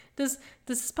Does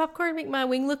this popcorn make my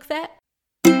wing look fat?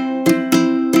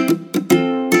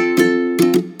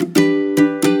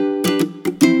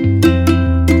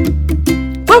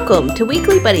 Welcome to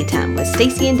Weekly Buddy Time with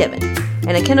Stacy and Devin,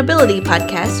 an accountability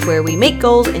podcast where we make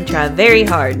goals and try very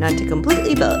hard not to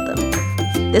completely blow at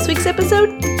them. This week's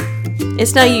episode?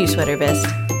 It's not you, Sweater Vest.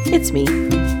 It's me.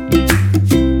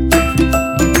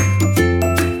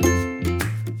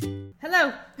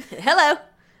 Hello. Hello.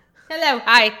 Hello.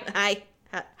 Hi. Hi.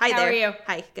 Hi there. How are you?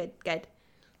 Hi. Good.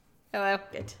 Hello.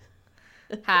 Good.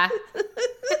 Hi.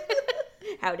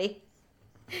 Howdy.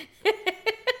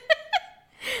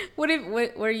 What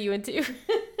are you into?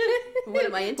 What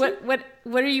am I into?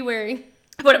 What are you wearing?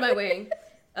 What am I wearing?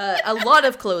 A lot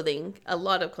of clothing. I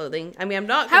mean, I'm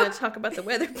not going to talk about the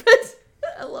weather, but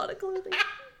a lot of clothing.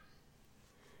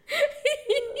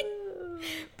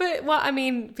 But, well, I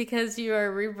mean, because you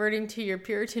are reverting to your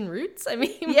Puritan roots, I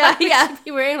mean, yeah. why would you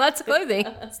be wearing lots of clothing,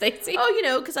 Stacy?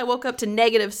 Oh, because I woke up to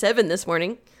 -7 this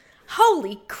morning.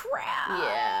 Holy crap.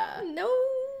 Yeah. No.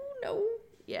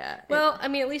 Yeah. Well, I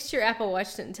mean, at least your Apple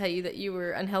Watch didn't tell you that you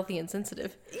were unhealthy and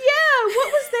sensitive. Yeah,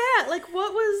 what was that?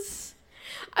 What was...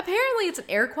 Apparently, it's an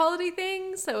air quality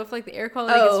thing. So if, the air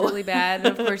quality gets really bad,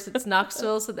 and of course, it's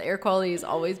Knoxville, so the air quality is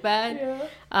always bad.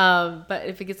 Yeah. But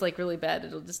if it gets, really bad,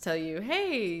 it'll just tell you,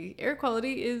 hey, air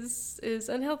quality is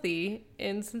unhealthy,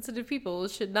 and sensitive people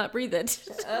should not breathe it.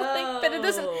 But it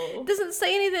doesn't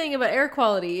say anything about air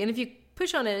quality. And if you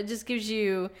push on it, it just gives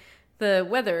you the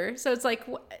weather. So it's like...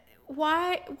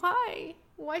 Why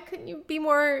couldn't you be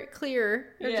more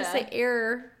clear or just say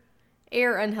air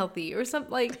unhealthy or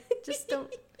something? Just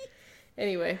don't.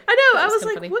 Anyway, I know. I was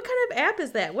funny. what kind of app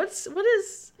is that? What is?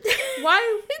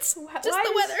 Why? It's just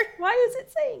the weather. Why is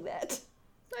it saying that?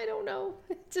 I don't know.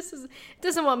 It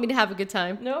doesn't want me to have a good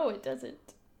time. No, it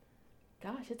doesn't.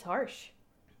 Gosh, it's harsh.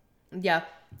 Yeah.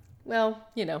 Well,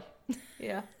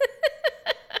 Yeah.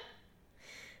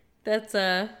 That's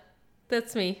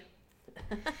me.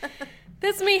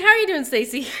 That's me. How are you doing,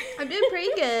 Stacy? I'm doing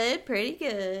pretty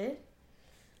good.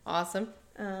 Awesome.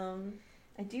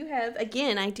 I do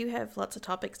have lots of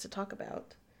topics to talk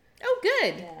about. Oh,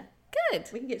 good. Yeah. Good.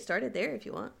 We can get started there if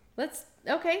you want.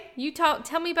 Okay. You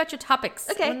tell me about your topics.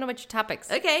 Okay. I want to know about your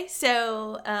topics. Okay,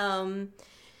 so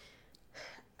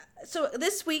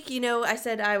this week, I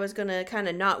said I was going to kind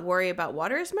of not worry about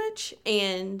water as much,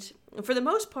 and for the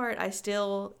most part, I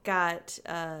still got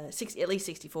at least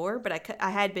 64, but I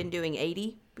had been doing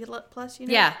 80 plus,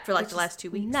 yeah, for the last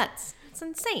 2 weeks. Nuts. It's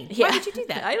insane. Yeah. Why would you do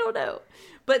that? I don't know.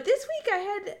 But this week I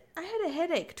had a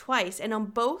headache twice, and on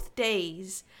both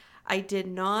days I did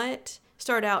not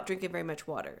start out drinking very much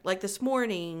water. Like this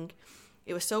morning,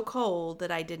 it was so cold that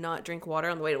I did not drink water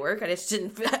on the way to work. I just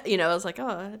didn't, I was like,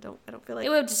 oh, I don't feel like it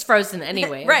would have just frozen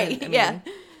anyway. Right? Yeah.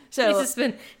 So he's just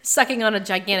been sucking on a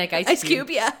gigantic ice cube.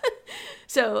 Yeah.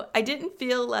 So I didn't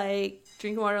feel like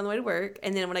drinking water on the way to work,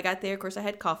 and then when I got there, of course, I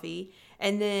had coffee,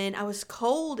 and then I was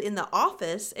cold in the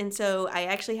office, and so I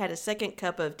actually had a second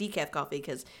cup of decaf coffee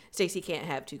because Stacy can't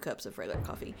have 2 cups of regular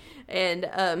coffee, and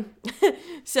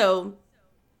so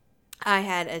I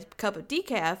had a cup of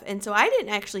decaf, and so I didn't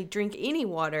actually drink any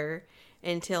water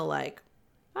until I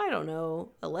don't know,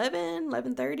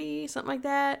 11:30, something like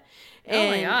that. And, oh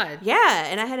my God. Yeah,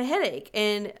 and I had a headache,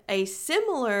 and a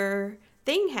similar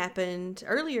thing happened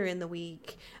earlier in the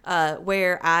week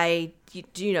where I,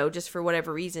 just for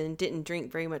whatever reason, didn't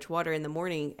drink very much water in the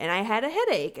morning, and I had a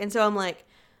headache, and so I'm like,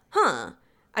 I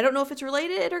don't know if it's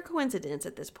related or coincidence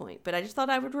at this point, but I just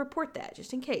thought I would report that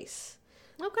just in case.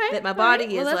 Okay. That my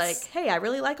body is like, hey, I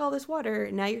really like all this water,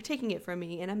 and now you're taking it from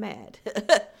me, and I'm mad.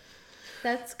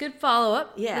 That's good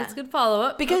follow-up. Yeah. That's good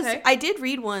follow-up. Because okay. I did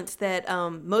read once that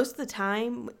most of the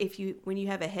time, when you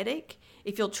have a headache,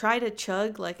 if you'll try to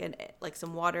chug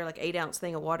some water, 8-ounce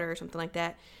thing of water or something like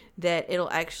that, that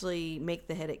it'll actually make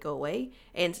the headache go away.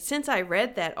 And since I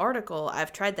read that article,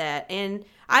 I've tried that, and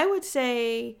I would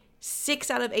say 6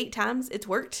 out of 8 times it's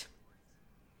worked.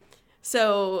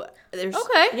 So there's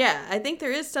yeah, I think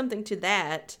there is something to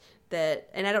that,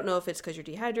 and I don't know if it's because you're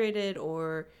dehydrated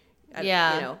or I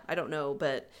don't know,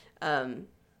 but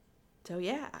so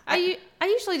yeah. I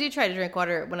usually do try to drink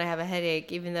water when I have a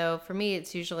headache, even though for me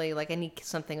it's usually I need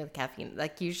something with caffeine.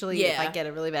 Usually if I get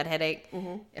a really bad headache,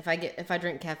 if I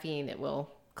drink caffeine, it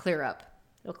will clear up.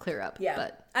 It'll clear up. Yeah,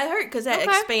 but I heard because that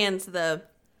expands the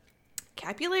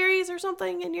capillaries or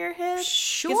something in your head.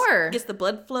 Sure, gets the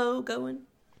blood flow going.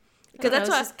 Because that's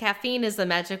what caffeine is, the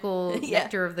magical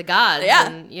nectar of the gods. Yeah,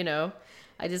 and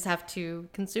I just have to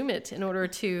consume it in order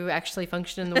to actually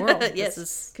function in the world.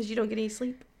 Yes, because you don't get any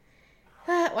sleep.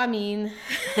 I mean,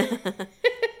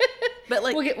 but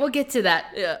we'll get to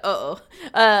that. Yeah.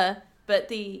 But But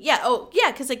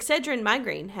because Excedrin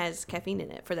migraine has caffeine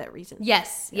in it for that reason.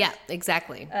 Yes. Yeah,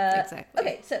 exactly. Exactly.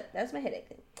 Okay, so that's my headache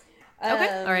thing.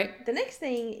 Okay, all right. The next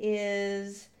thing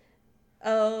is,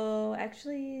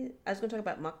 actually, I was going to talk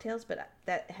about mocktails, but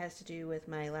that has to do with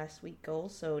my last week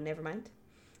goals, so never mind.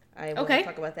 I will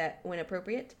talk about that when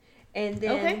appropriate. And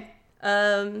then,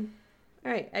 all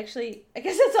right, actually, I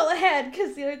guess that's all I had,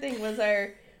 because the other thing was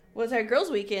our girls'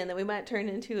 weekend that we might turn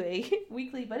into a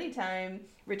weekly buddy time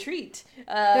retreat.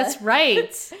 That's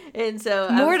right. And so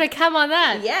more to come on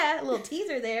that. Yeah, a little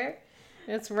teaser there.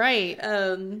 That's right.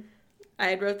 I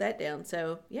had wrote that down,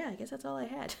 so yeah, I guess that's all I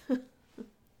had.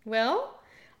 Well,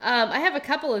 I have a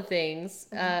couple of things.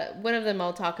 One of them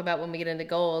I'll talk about when we get into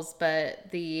goals, but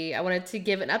I wanted to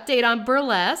give an update on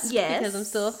burlesque. Yes. Because I'm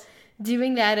still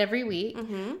doing that every week.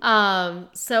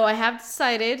 So I have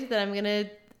decided that I'm going to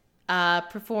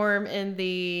perform in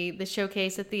the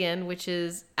showcase at the end, which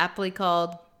is aptly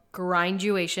called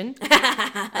Grinduation.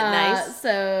 Nice.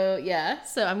 So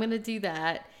I'm going to do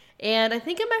that. And I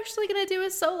think I'm actually going to do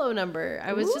a solo number.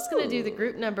 I was just going to do the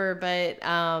group number, but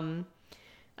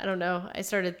I don't know. I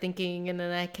started thinking, and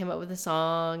then I came up with a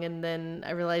song, and then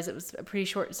I realized it was a pretty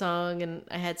short song, and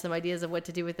I had some ideas of what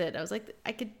to do with it. I was like,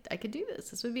 I could do this.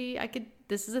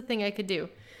 This is a thing I could do.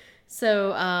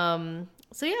 So I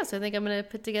think I'm going to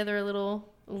put together a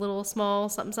little small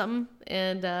something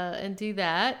and do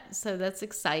that. So that's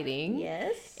exciting.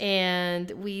 Yes. And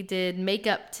we did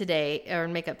makeup today,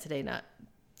 not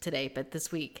today, but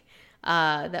this week.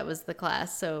 That was the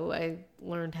class. So I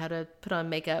learned how to put on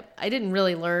makeup. I didn't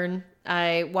really learn.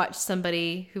 I watched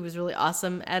somebody who was really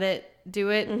awesome at it do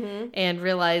it and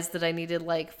realized that I needed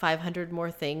like 500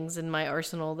 more things in my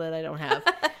arsenal that I don't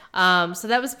have. So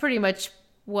that was pretty much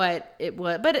what it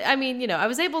was. But I mean, I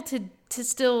was able to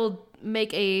still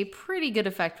make a pretty good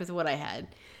effect with what I had.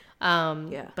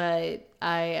 But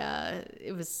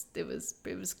it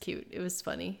was cute. It was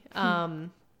funny.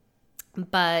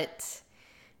 But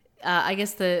I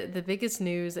guess the biggest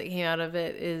news that came out of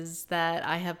it is that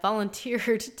I have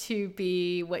volunteered to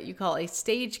be what you call a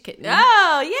stage kitten.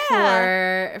 Oh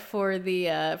yeah. For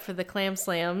the Clam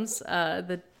Slams,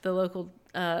 the local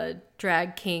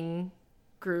drag king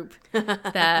group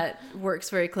that works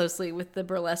very closely with the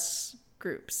burlesque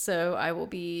group. So I will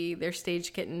be their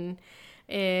stage kitten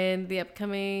in the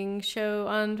upcoming show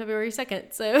on February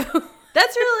 2nd. So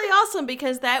that's really awesome,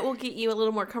 because that will get you a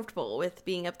little more comfortable with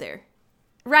being up there.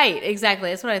 Right, exactly.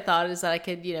 That's what I thought, is that I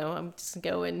could, I'm just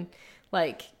going,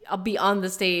 like, I'll be on the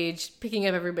stage picking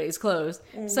up everybody's clothes.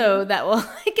 So that will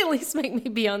at least make me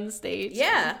be on the stage.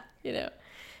 Yeah.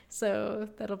 So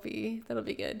that'll be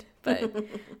good. But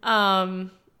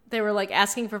they were like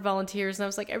asking for volunteers, and I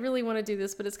was like, I really want to do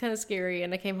this, but it's kind of scary.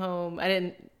 And I came home, I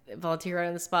didn't volunteer right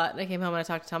on the spot, and I came home and I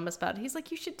talked to Thomas about it. He's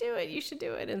like, you should do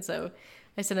it. And so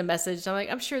I sent a message. I'm like,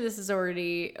 I'm sure this is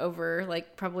already over.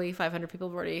 Like, probably 500 people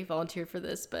have already volunteered for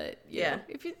this, but you know,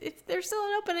 if there's still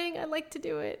an opening, I'd like to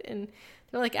do it. And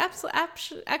they're like,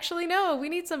 actually, no, we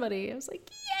need somebody. I was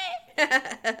like,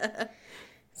 yay!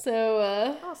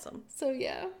 So awesome. So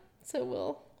yeah, so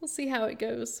we'll see how it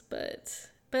goes, but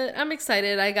I'm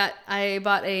excited. I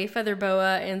bought a feather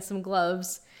boa and some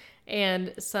gloves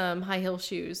and some high heel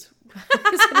shoes.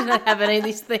 I did not have any of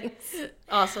these things.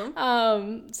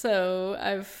 Awesome. So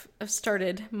I've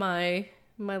started my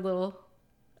little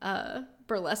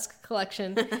burlesque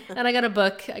collection, and I got a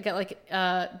book. I got like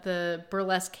the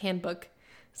burlesque handbook.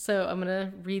 So I'm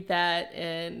gonna read that,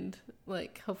 and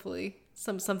like hopefully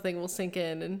something will sink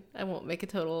in, and I won't make a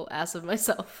total ass of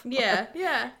myself.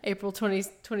 Yeah. April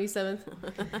 27th.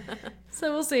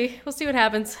 So we'll see what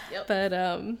happens. Yep.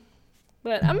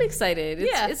 But I'm excited.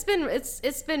 Yeah.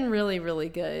 It's been really, really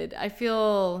good. I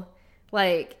feel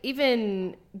like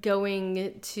even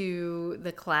going to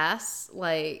the class,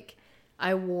 like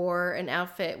I wore an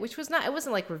outfit, which it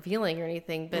wasn't like revealing or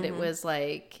anything, but it was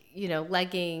like,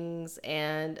 leggings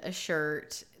and a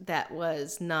shirt that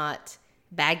was not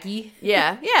baggy.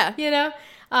 Yeah.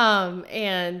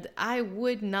 And I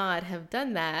would not have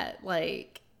done that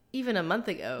like even a month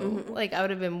ago. Like I would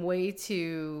have been way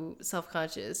too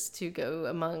self-conscious to go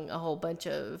among a whole bunch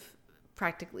of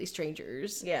practically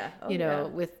strangers. Yeah.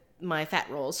 With my fat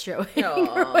rolls showing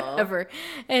or whatever.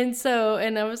 And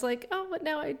I was like, oh, but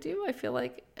now I do. I feel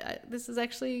like this is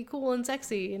actually cool and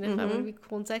sexy. And if I want to be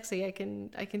cool and sexy, I can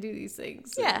do these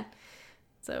things. Yeah.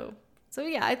 And so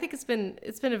yeah, I think it's been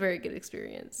a very good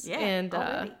experience. Yeah. And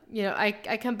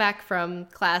I come back from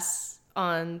class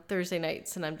on Thursday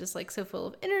nights, and I'm just like so full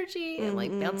of energy and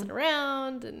like bouncing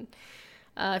around, and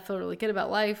I feel really good about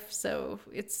life. So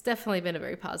it's definitely been a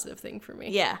very positive thing for me.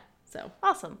 Yeah. So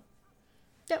awesome.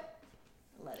 Yep.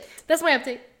 Love it. That's my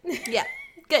update. Yeah.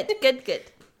 Good.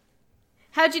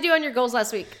 How'd you do on your goals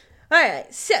last week? All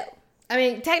right. So, I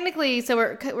mean, technically, so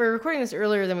we're recording this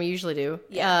earlier than we usually do.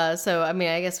 Yeah. So, I mean,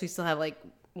 I guess we still have like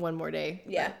one more day.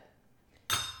 yeah.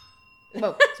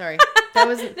 Whoa, sorry. That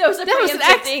was That was an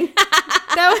acting.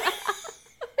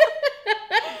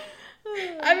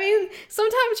 I mean,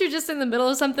 sometimes you're just in the middle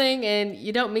of something and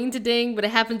you don't mean to ding, but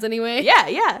it happens anyway.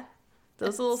 Yeah.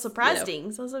 Those little surprise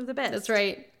dings, those are the best. That's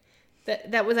right.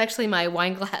 That was actually my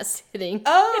wine glass hitting.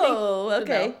 Oh,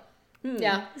 okay.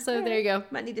 Yeah, so there you go.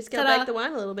 Might need to scale back the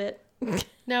wine a little bit.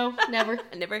 No, never.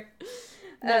 Never.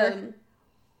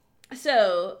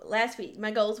 So, last week,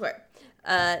 my goals were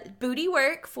booty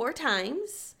work 4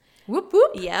 times. Whoop,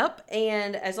 whoop. Yep.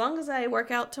 And as long as I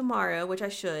work out tomorrow, which I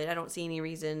should, I don't see any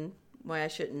reason why I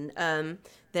shouldn't,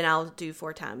 then I'll do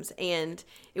 4 times. And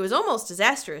it was almost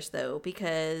disastrous, though,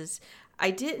 because I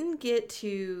didn't get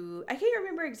to, I can't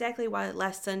remember exactly why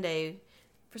last Sunday,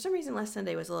 for some reason last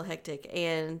Sunday was a little hectic,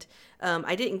 and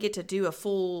I didn't get to do a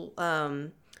full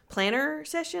planner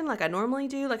session like I normally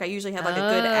do. Like I usually have like a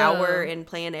good hour and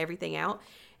plan everything out.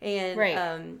 And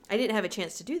I didn't have a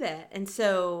chance to do that. And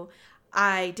so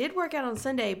I did work out on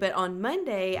Sunday, but on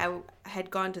Monday I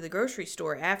had gone to the grocery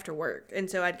store after work. And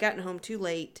so I'd gotten home too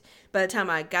late. By the time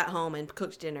I got home and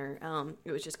cooked dinner,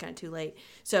 it was just kind of too late.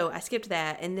 So I skipped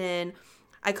that. And then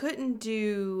I couldn't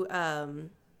do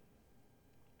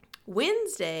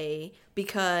Wednesday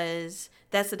because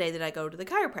that's the day that I go to the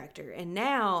chiropractor. And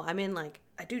now I'm in like,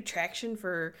 I do traction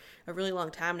for a really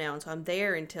long time now. And so I'm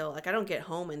there until like, I don't get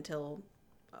home until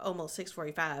almost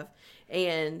 6:45.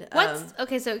 And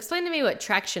okay, so explain to me what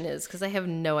traction is, because I have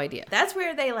no idea. That's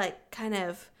where they like kind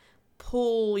of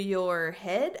pull your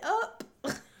head up.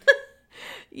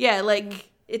 Yeah, like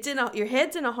it's your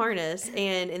head's in a harness,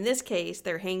 and in this case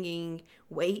they're hanging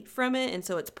weight from it, and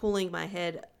so it's pulling my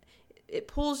head. It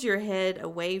pulls your head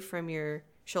away from your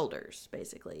shoulders,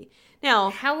 basically. Now,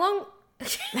 how long do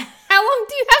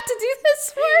you have to do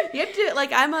this for? You have to,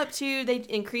 like, I'm up to, they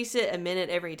increase it a minute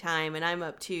every time, and I'm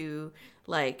up to,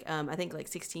 like, I think, like,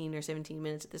 16 or 17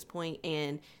 minutes at this point,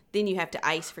 and then you have to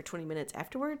ice for 20 minutes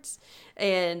afterwards.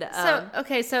 And, so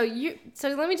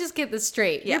let me just get this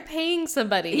straight. Yeah. You're paying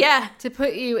somebody to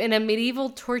put you in a medieval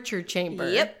torture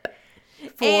chamber. Yep.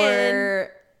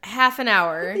 For half an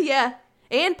hour. Yeah.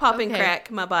 And pop and crack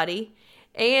my body.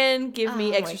 And give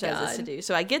me exercises to do.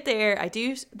 So I get there, I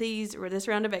do this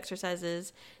round of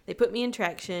exercises. They put me in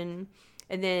traction,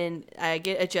 and then I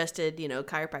get adjusted,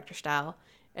 chiropractor style.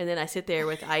 And then I sit there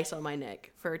with ice on my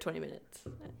neck for 20 minutes.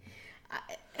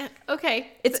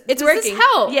 Okay. It's Does working. This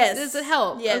help? Yes. Does it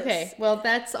help? Yes. Okay. Well,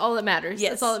 that's all that matters.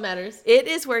 Yes. That's all that matters. It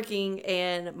is working,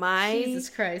 and Jesus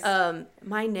Christ.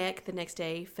 My neck the next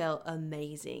day felt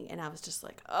amazing, and I was just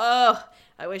like, oh,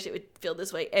 I wish it would feel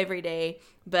this way every day.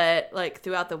 But like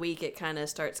throughout the week, it kind of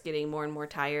starts getting more and more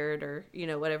tired, or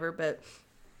whatever. But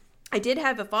I did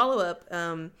have a follow-up,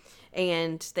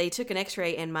 and they took an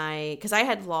x-ray, and because I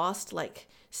had lost like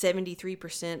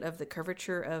 73% of the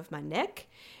curvature of my neck.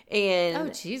 And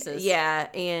oh, Jesus. Yeah,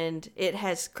 and it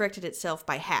has corrected itself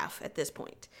by half at this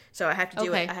point. So I have to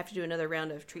do I have to do another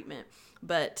round of treatment.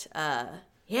 But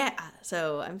yeah,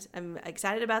 so I'm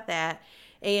excited about that.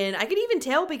 And I could even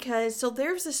tell because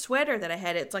there's a sweater that I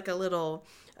had. It's like a little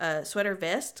sweater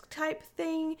vest type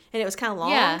thing, and it was kind of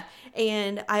long. Yeah.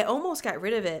 And I almost got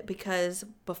rid of it because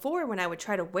before, when I would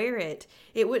try to wear it,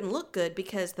 it wouldn't look good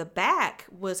because the back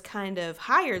was kind of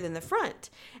higher than the front,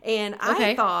 and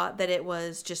I thought that it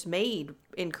was just made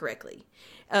incorrectly.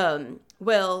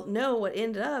 Well, no, what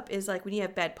ended up is like when you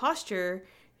have bad posture,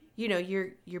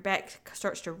 your back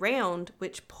starts to round,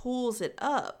 which pulls it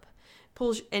up.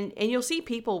 And you'll see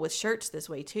people with shirts this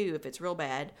way too. If it's real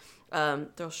bad,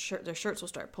 their shirts will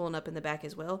start pulling up in the back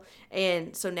as well.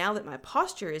 And so now that my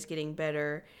posture is getting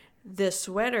better, the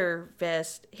sweater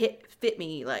vest fit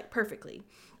me like perfectly.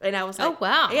 And I was like, oh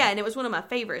wow, yeah. And it was one of my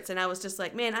favorites. And I was just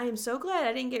like, man, I am so glad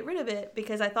I didn't get rid of it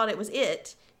because I thought it was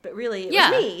it, but really it was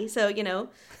me. So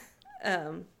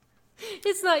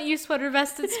it's not you, sweater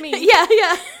vest. It's me.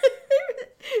 yeah.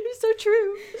 It's so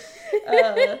true.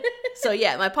 So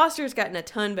yeah, my posture's gotten a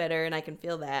ton better, and I can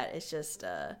feel that. It's just,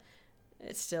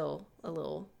 it's still a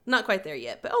little not quite there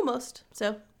yet, but almost.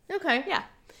 So okay, yeah.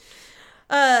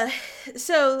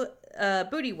 So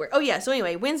booty work. Oh yeah. So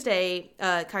anyway, Wednesday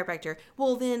chiropractor.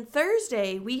 Well, then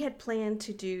Thursday we had planned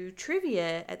to do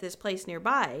trivia at this place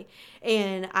nearby,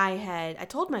 and I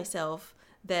told myself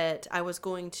that I was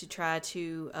going to try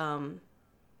to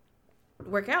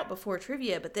work out before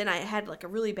trivia, but then I had like a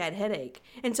really bad headache.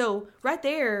 And so right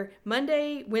there,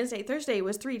 Monday, Wednesday, Thursday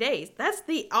was 3 days. That's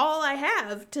all I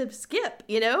have to skip,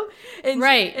 you know? And,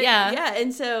 right. And, yeah. Yeah.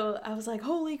 And so I was like,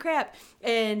 holy crap.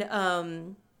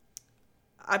 And,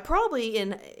 I probably,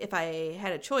 if I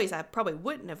had a choice, I probably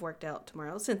wouldn't have worked out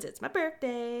tomorrow since it's my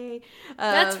birthday.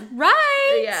 That's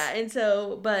right. Yeah. And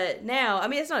so, but now, I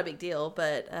mean, it's not a big deal,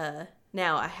 but,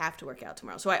 now I have to work out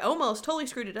tomorrow. So I almost totally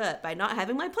screwed it up by not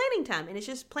having my planning time. And it's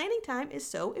just planning time is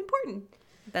so important.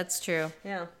 That's true.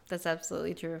 Yeah. That's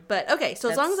absolutely true. But okay, so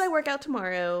as long as I work out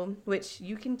tomorrow, which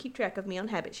you can keep track of me on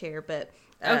Habit Share, but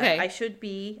okay. I should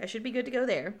be good to go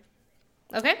there.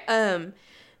 Okay.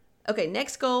 Okay,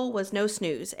 next goal was no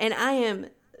snooze. And I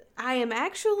am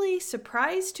actually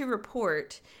surprised to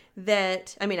report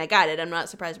that, I mean, I got it. I'm not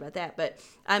surprised about that, but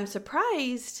I'm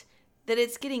surprised that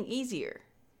it's getting easier.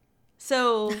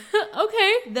 So,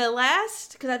 okay.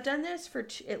 because I've done this for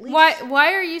at least...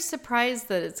 Why are you surprised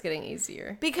that it's getting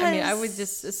easier? Because... I mean, I would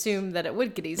just assume that it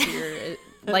would get easier,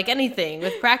 like anything,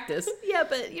 with practice. Yeah,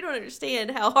 but you don't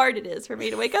understand how hard it is for me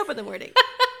to wake up in the morning.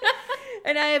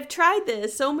 And I have tried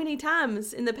this so many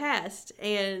times in the past.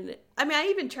 And, I mean, I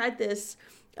even tried this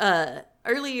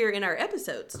earlier in our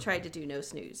episodes, tried to do no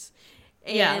snooze.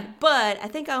 But I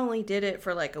think I only did it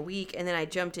for like a week, and then I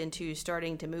jumped into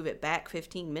starting to move it back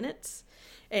 15 minutes.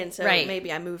 And so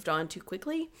maybe I moved on too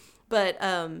quickly. But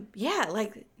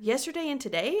like yesterday and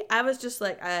today, I was just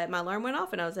like, my alarm went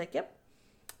off and I was like, yep,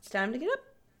 it's time to get up.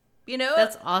 You know?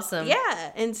 That's awesome.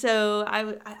 Yeah. And so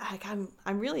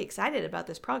I'm really excited about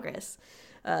this progress.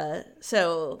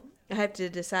 So I have to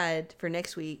decide for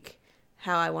next week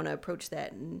how I want to approach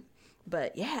that.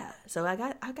 But yeah, so I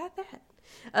got that.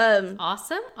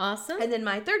 Awesome. And then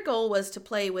my third goal was to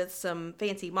play with some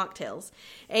fancy mocktails.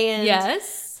 And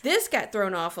yes, this got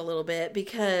thrown off a little bit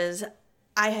because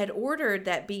I had ordered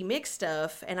that Be Mix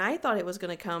stuff and I thought it was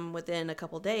going to come within a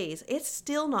couple days. It's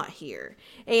still not here.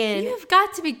 And you've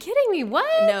got to be kidding me.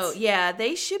 What? No, yeah,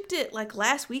 they shipped it like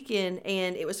last weekend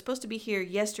and it was supposed to be here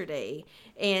yesterday.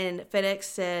 And FedEx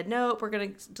said, nope, we're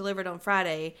going to deliver it on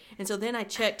Friday. And so then I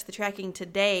checked the tracking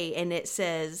today and it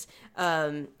says,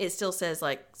 it still says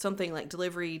like something like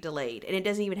delivery delayed. And it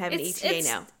doesn't even have an ETA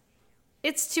now.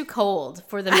 It's too cold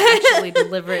for them to actually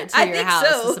deliver it to your house.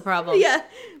 So. Is the problem. Yeah.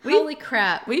 Holy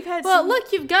crap. We've had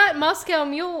look, you've got Moscow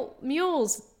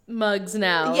Mules mugs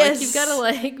now. Yes. Like, you've got to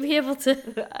like be able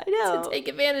to, I know. to take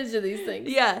advantage of these things.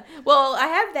 Yeah. Well, I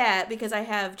have that because I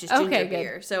have just ginger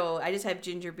beer. Good. So I just have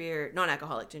ginger beer,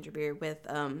 non-alcoholic ginger beer with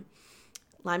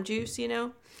lime juice, you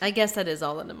know? I guess that is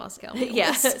all in the Moscow Mules.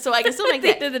 Yeah. So I can still make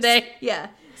at that. the end of the day. Yeah.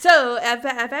 So I've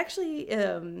actually...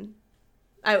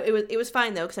 it was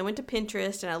fine though because I went to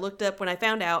Pinterest and I looked up when I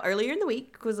found out earlier in the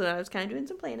week because I was kind of doing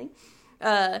some planning.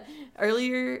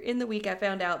 Earlier in the week I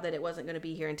found out that it wasn't going to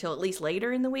be here until at least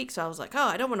later in the week, so I was like, oh,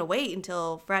 I don't want to wait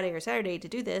until Friday or Saturday to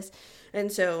do this.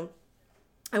 And so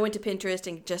I went to Pinterest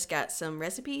and just got some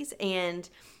recipes, and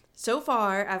so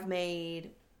far I've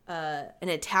made an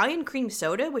Italian cream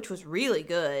soda, which was really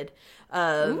good.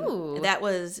 That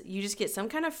was, you just get some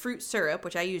kind of fruit syrup,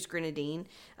 which I use grenadine,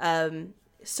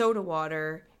 soda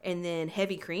water, and then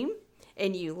heavy cream,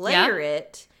 and you layer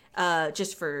it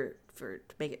just to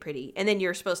make it pretty, and then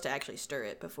you're supposed to actually stir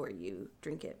it before you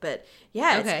drink it. But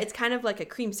yeah, it's kind of like a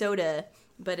cream soda,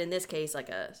 but in this case like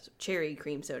a cherry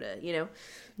cream soda, you know.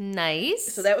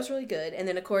 Nice. So that was really good. And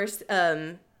then of course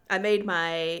I made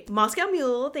my Moscow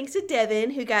Mule thanks to Devin,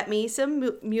 who got me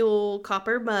some Mule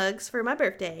copper mugs for my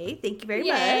birthday. Thank you very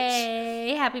much.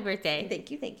 Yay! Happy birthday.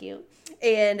 Thank you.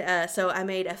 And so I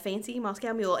made a fancy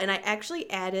Moscow Mule, and I actually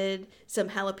added some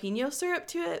jalapeno syrup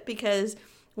to it because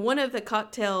one of the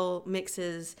cocktail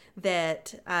mixes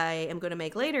that I am going to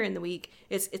make later in the week,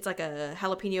 it's like a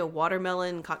jalapeno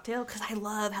watermelon cocktail because I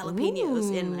love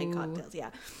jalapenos in my cocktails. Yeah.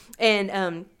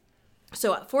 And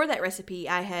so for that recipe,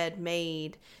 I had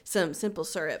made some simple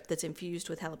syrup that's infused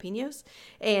with jalapenos,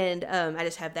 and I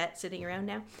just have that sitting around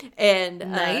now. And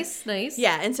nice.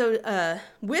 Yeah, and so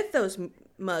with those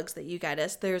mugs that you got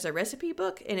us, there's a recipe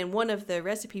book, and in one of the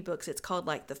recipe books, it's called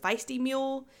like the Feisty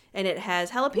Mule, and it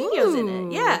has jalapenos in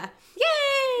it. Yeah.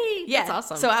 Yay! Yeah. That's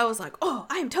awesome. So I was like, oh,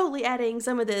 I am totally adding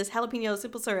some of this jalapeno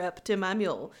simple syrup to my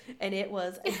mule, and it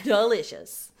was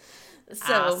delicious.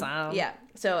 So, awesome. Yeah.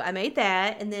 So I made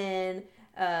that, and then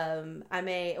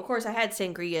of course, I had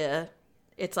sangria.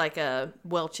 It's like a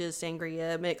Welch's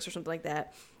sangria mix or something like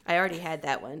that. I already had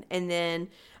that one. And then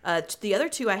the other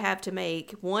two I have to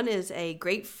make, one is a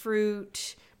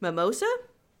grapefruit mimosa.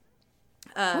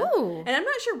 Ooh. And I'm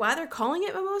not sure why they're calling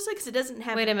it mimosa because it doesn't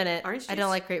have Wait a minute. orange juice. I don't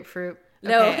like grapefruit.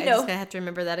 No. I'm just going to have to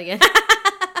remember that again.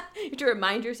 You have to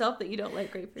remind yourself that you don't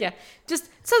like grapefruit. Yeah. Just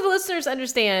so the listeners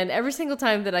understand, every single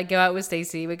time that I go out with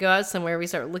Stacy, we go out somewhere, we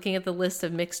start looking at the list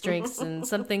of mixed drinks and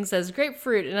something says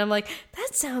grapefruit. And I'm like,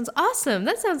 that sounds awesome.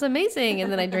 That sounds amazing.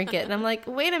 And then I drink it and I'm like,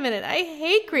 wait a minute. I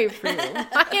hate grapefruit.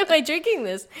 Why am I drinking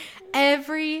this?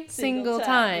 Every single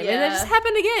time. Yeah. And that just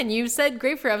happened again. You said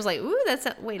grapefruit. I was like, ooh, that's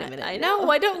not, wait a minute. No,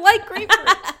 I don't like grapefruit.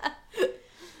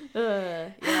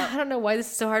 Yeah. I don't know why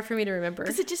this is so hard for me to remember.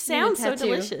 Because it just sounds so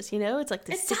delicious, you know? It's like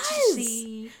this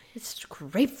citrusy. It's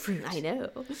grapefruit. I know.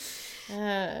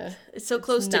 It's so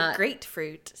close to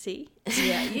grapefruit. See?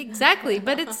 Yeah, exactly.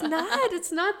 But it's not.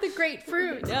 It's not the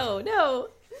grapefruit. No.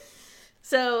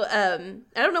 So, I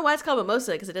don't know why it's called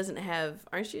mimosa, because it doesn't have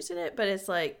orange juice in it, but it's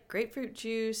like grapefruit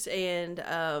juice and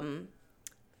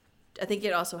I think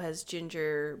it also has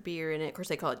ginger beer in it. Of course,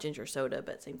 they call it ginger soda,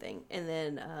 but same thing. And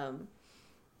then,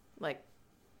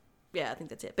 I think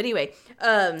that's it. But anyway,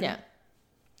 yeah.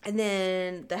 And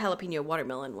then the jalapeno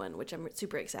watermelon one, which I'm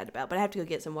super excited about. But I have to go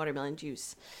get some watermelon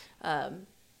juice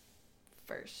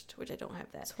first, which I don't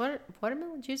have that. So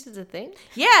watermelon juice is a thing?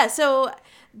 Yeah, so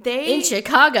they... In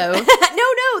Chicago.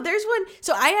 No, there's one.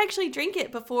 So I actually drink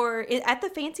it before, at the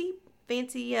fancy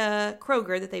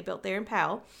Kroger that they built there in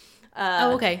Powell.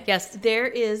 Oh, okay, yes. There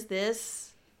is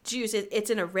this juice. It's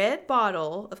in a red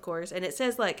bottle, of course, and it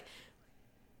says like...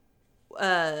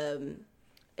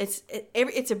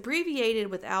 It's abbreviated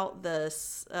without the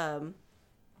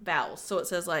vowels, so it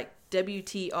says like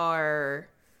WTR,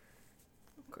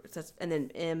 and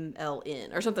then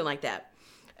MLN or something like that,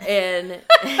 and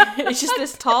it's just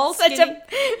this tall, skinny.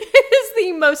 It is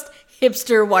the most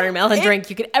hipster watermelon drink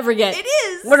you could ever get. It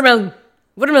is watermelon.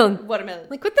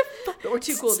 Like what the fuck? We're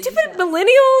too cool to Stupid use that.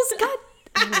 millennials. God.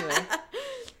 Anyway,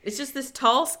 it's just this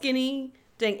tall, skinny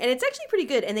thing, and it's actually pretty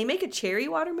good. And they make a cherry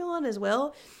watermelon as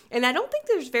well. And I don't think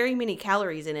there's very many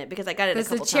calories in it because I got it a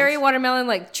couple times. Is the cherry watermelon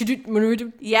like...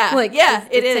 Yeah. Like, yeah,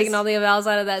 it is. Taking Taking all the vowels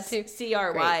out of that too.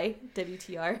 CRY,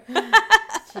 WTR.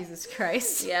 Jesus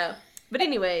Christ. Yeah. But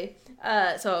anyway,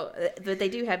 but they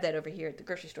do have that over here at the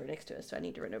grocery store next to us, so I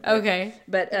need to run over Okay.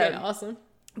 there. But, okay, awesome.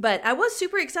 But I was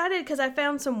super excited because I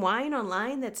found some wine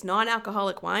online that's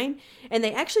non-alcoholic wine. And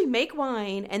they actually make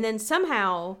wine and then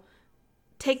somehow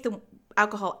take the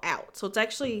alcohol out. So it's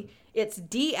actually... It's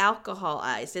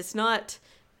de-alcoholized. It's not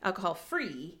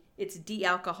alcohol-free. It's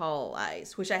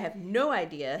de-alcoholized, which I have no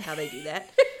idea how they do that.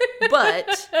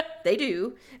 But they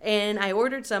do. And I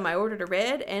ordered some. I ordered a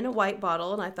red and a white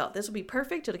bottle, and I thought this will be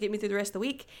perfect. It'll get me through the rest of the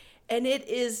week. And it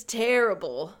is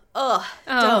terrible. Ugh.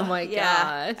 Oh, my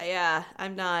God. Yeah.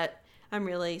 I'm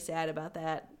really sad about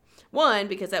that. One,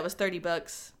 because that was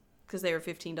 $30, because they were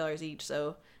 $15 each.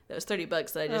 So that was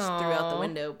 $30 that I just threw out the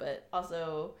window. But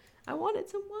also... I wanted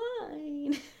some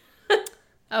wine.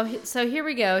 So here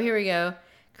we go.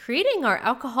 Creating our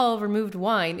alcohol-removed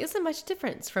wine isn't much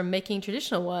difference from making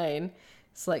traditional wine.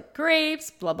 Select grapes,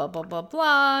 blah, blah, blah, blah,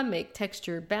 blah. Make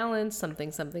texture balance,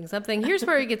 something, something, something. Here's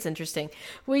where it gets interesting.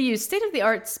 We use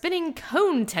state-of-the-art spinning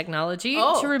cone technology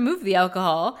to remove the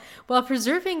alcohol while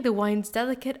preserving the wine's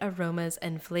delicate aromas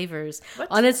and flavors.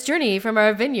 On its journey from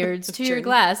our vineyards to your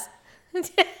glass...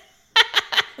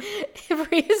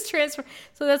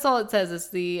 So that's all it says is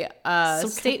the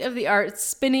state-of-the-art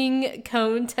spinning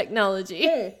cone technology.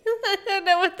 I don't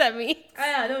know what that means.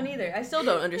 I don't either. I still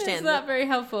don't understand. It's not very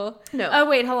helpful. No. Oh,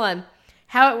 wait, hold on.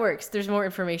 How it works. There's more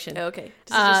information. Okay.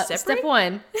 Does it just separate? Step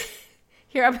 1.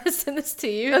 Here, I'm going to send this to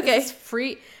you. Okay. It's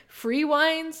free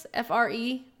wines,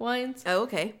 FRE wines. Oh,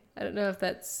 okay. I don't know if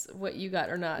that's what you got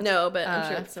or not. No, but I'm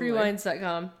sure it's similar.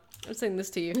 Freewines.com. I'm sending this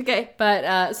to you. Okay.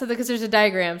 But, because there's a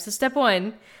diagram. So step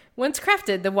 1, once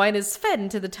crafted, the wine is fed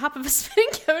into the top of a spinning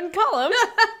cone column.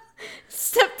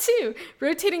 Step 2,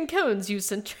 rotating cones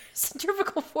use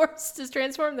centrifugal force to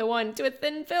transform the wine into a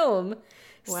thin film.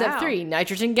 Step 3,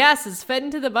 nitrogen gas is fed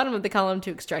into the bottom of the column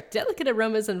to extract delicate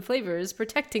aromas and flavors,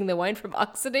 protecting the wine from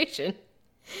oxidation.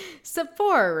 Step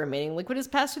 4, remaining liquid is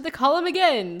passed through the column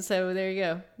again. So there you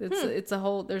go. There's a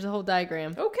whole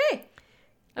diagram. Okay.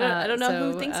 I don't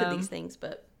know who thinks of these things,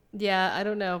 but yeah, I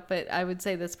don't know, but I would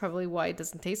say that's probably why it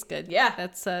doesn't taste good. Yeah,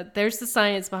 that's there's the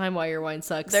science behind why your wine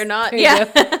sucks. They're not.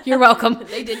 You're welcome.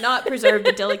 They did not preserve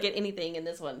the delicate anything in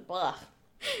this one. Blah.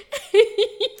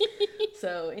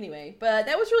 So anyway, but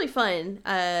that was really fun.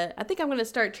 I think I'm gonna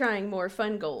start trying more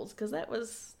fun goals because that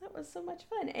was so much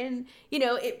fun, and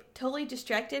it totally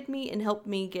distracted me and helped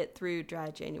me get through dry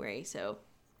January. So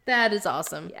that is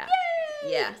awesome. Yeah.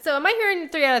 Yay! Yeah. So am I hearing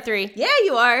 3 out of 3? Yeah,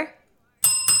 you are.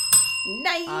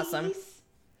 Nice. Awesome.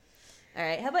 All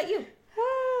right. How about you?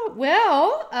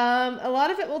 Well, a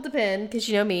lot of it will depend because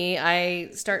you know me. I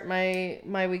start my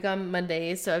week on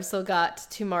Monday, so I've still got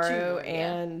tomorrow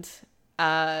and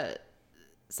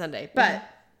Sunday. But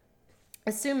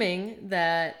assuming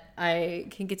that I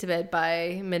can get to bed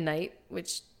by midnight,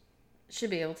 which should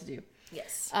be able to do.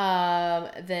 Yes.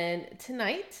 Then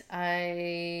tonight,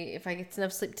 if I get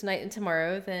enough sleep tonight and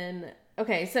tomorrow, then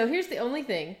okay. So here's the only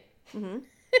thing,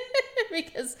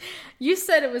 because you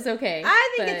said it was okay.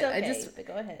 I think it's okay. But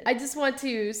go ahead. I just want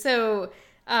to. So,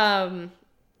 let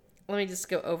me just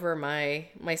go over my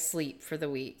sleep for the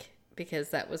week, because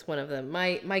that was one of them.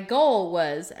 My goal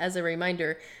was, as a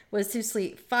reminder, was to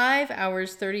sleep 5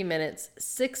 hours 30 minutes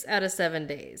 6 out of 7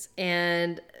 days,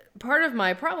 and part of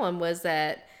my problem was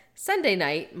that Sunday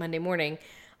night, Monday morning,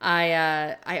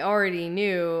 I already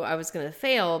knew I was going to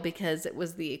fail because it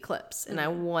was the eclipse, and I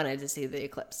wanted to see the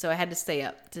eclipse. So I had to stay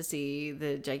up to see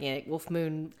the gigantic wolf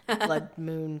moon, blood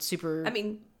moon, super... I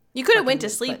mean, you could have went to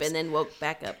sleep eclipse. And then woke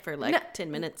back up for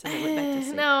 10 minutes and then went back to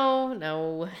sleep.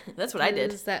 No. That's what I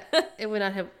did. It would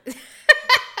not have...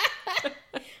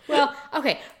 Well,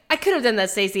 okay. I could have done that,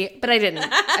 Stacey, but I didn't.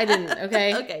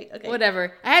 Okay? Okay.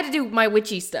 Whatever. I had to do my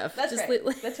witchy stuff. That's right.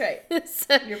 That's right.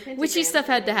 So, witchy stuff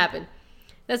had to happen.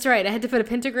 That's right. I had to put a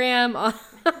pentagram on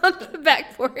the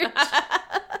back porch.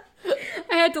 I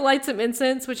had to light some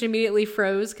incense, which immediately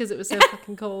froze because it was so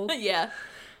fucking cold. Yeah.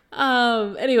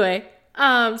 Anyway,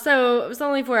 so it was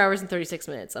only 4 hours and 36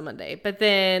 minutes on Monday. But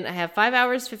then I have 5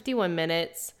 hours, 51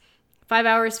 minutes, 5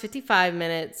 hours, 55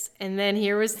 minutes. And then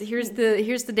here's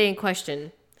the day in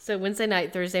question. So Wednesday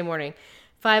night, Thursday morning,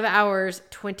 5 hours,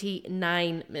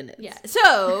 29 minutes. Yeah.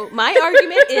 So my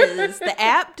argument is the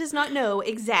app does not know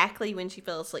exactly when she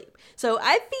fell asleep. So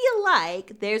I feel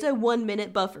like there's a 1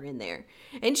 minute buffer in there.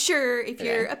 And sure, if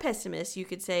you're a pessimist, you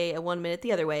could say a 1 minute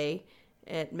the other way.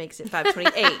 It makes it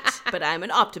 5:28. But I'm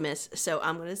an optimist, so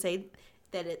I'm going to say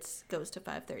that it goes to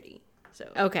 5:30.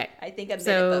 So okay, I think a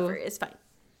minute buffer is fine.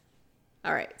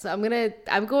 All right, so I'm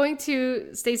going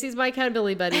to Stacey's my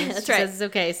accountability buddy. That's she right. says it's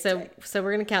okay, so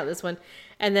we're gonna count this one.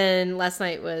 And then last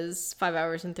night was 5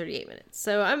 hours and 38 minutes.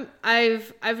 So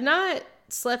I've not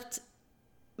slept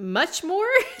much more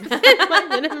than my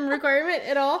minimum requirement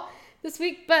at all this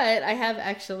week, but I have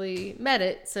actually met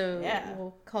it, so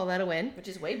we'll call that a win. Which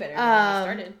is way better than when I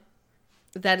started.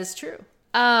 That is true.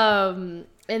 And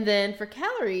then for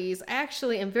calories, I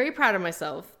actually am very proud of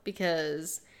myself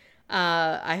because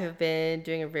I have been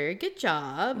doing a very good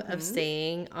job of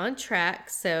staying on track.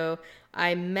 So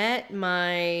I met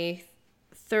my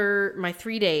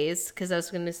 3 days, because I was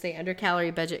going to stay under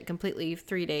calorie budget completely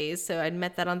 3 days. So I'd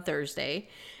met that on Thursday.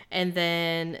 And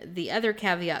then the other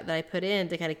caveat that I put in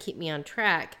to kind of keep me on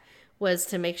track was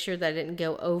to make sure that I didn't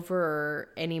go over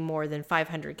any more than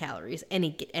 500 calories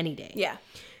any day. Yeah.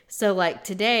 So like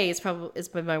today it's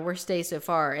been my worst day so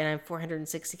far, and I'm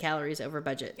 460 calories over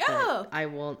budget. Oh, I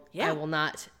will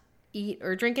not eat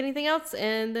or drink anything else,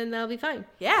 and then that'll be fine.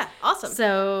 Yeah, awesome.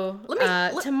 So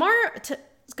tomorrow,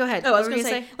 go ahead. Oh, I was going to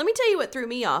say, let me tell you what threw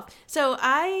me off. So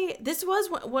this was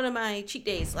one of my cheat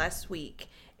days last week.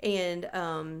 And,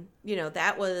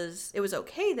 it was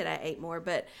okay that I ate more,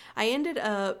 but I ended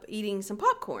up eating some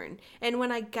popcorn. And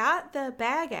when I got the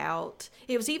bag out,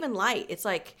 it was even light. It's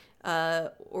like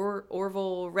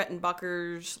Orville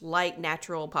Redenbacher's light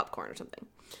natural popcorn or something.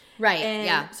 Right, and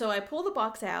yeah. So I pull the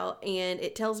box out, and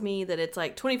it tells me that it's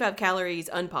like 25 calories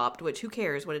unpopped, which who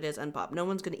cares what it is unpopped? No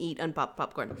one's going to eat unpopped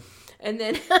popcorn. And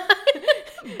then...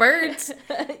 Birds.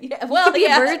 Yeah, well,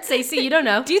 yeah. Birds, Stacey, you don't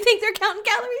know. Do you think they're counting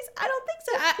calories? I don't think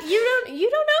so. You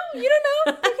don't know.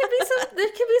 There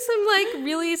could be some like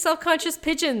really self-conscious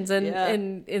pigeons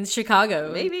in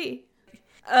Chicago. Maybe.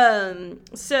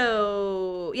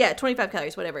 So yeah, 25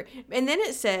 calories, whatever. And then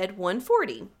it said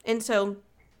 140. And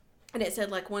it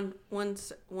said like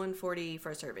 140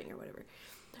 for a serving or whatever.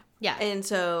 Yeah. And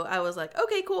so I was like,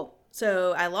 okay, cool.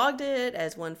 So I logged it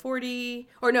as 140.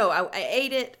 Or no, I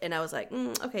ate it and I was like,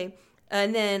 okay.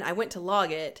 And then I went to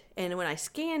log it. And when I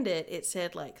scanned it, it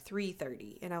said like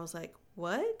 330. And I was like,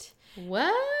 what?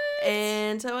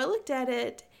 And so I looked at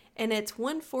it and it's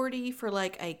 140 for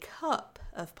like a cup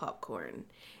of popcorn.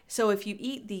 So if you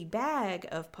eat the bag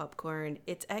of popcorn,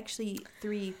 it's actually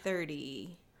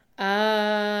 330. Oh.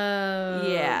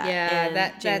 Yeah.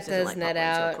 That does net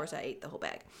out. So of course I ate the whole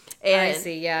bag. And, I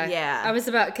see, yeah. Yeah. I was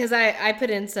because I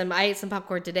ate some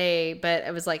popcorn today, but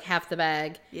it was like half the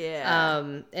bag. Yeah.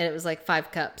 And it was like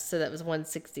 5 cups, so that was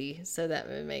 160. So that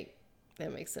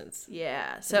makes sense.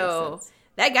 Yeah. So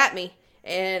that got me.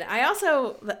 And I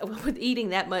also, with eating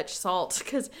that much salt,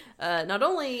 because not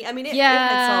only, I mean, it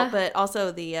had salt, but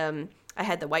also I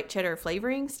had the white cheddar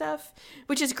flavoring stuff,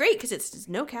 which is great because it's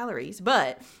no calories,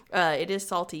 but it is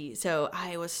salty. So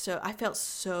I felt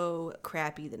so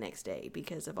crappy the next day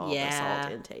because of all the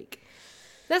salt intake.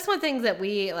 That's one thing that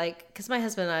we like, because my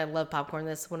husband and I love popcorn.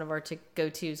 That's one of our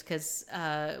go-tos, because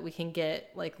we can get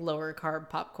like lower carb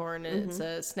popcorn, and it's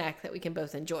a snack that we can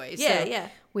both enjoy. Yeah, so yeah.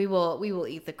 We will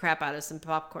eat the crap out of some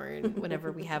popcorn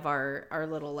whenever we have our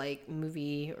little like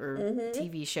movie or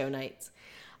TV show nights.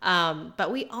 But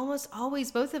we almost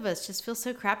always, both of us, just feel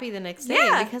so crappy the next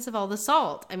day because of all the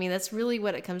salt. I mean, that's really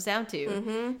what it comes down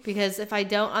to. Because if I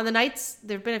don't, on the nights,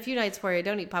 there have been a few nights where I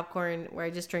don't eat popcorn, where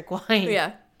I just drink wine.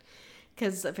 Yeah.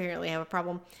 Because apparently I have a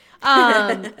problem.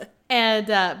 But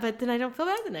then I don't feel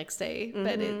bad the next day.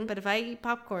 But if I eat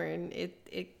popcorn,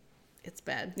 it's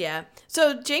bad. Yeah.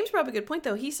 So James brought up a good point,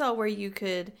 though. He saw where you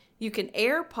can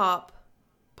air pop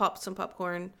some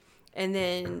popcorn, and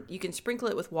then you can sprinkle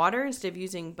it with water instead of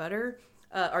using butter,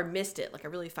 or mist it, like a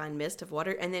really fine mist of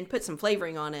water, and then put some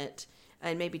flavoring on it,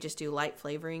 and maybe just do light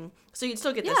flavoring. So you'd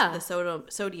still get the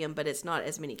sodium, but it's not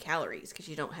as many calories because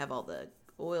you don't have all the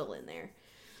oil in there.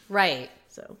 Right.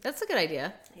 So that's a good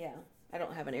idea. Yeah. I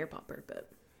don't have an air popper, but.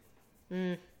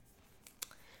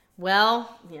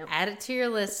 Well, add it to your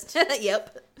list.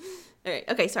 Yep. All right.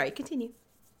 Okay. Sorry. Continue.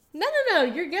 No.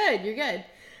 You're good. You're good.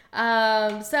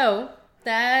 So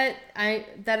that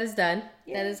is done.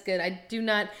 Yeah. That is good. I do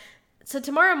not. So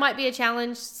tomorrow might be a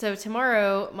challenge. So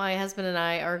tomorrow, my husband and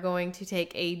I are going to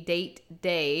take a date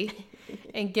day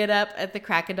and get up at the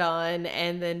crack of dawn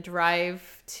and then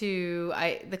drive to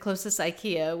the closest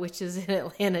IKEA, which is in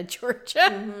Atlanta,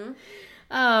 Georgia.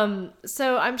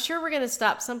 So I'm sure we're going to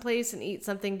stop someplace and eat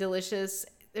something delicious.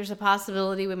 There's a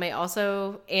possibility we may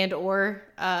also or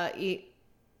eat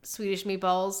Swedish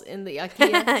meatballs in the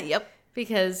IKEA. Yep.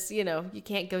 Because, you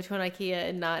can't go to an IKEA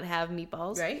and not have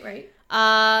meatballs. Right.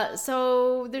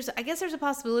 So I guess there's a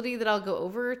possibility that I'll go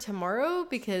over tomorrow,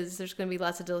 because there's going to be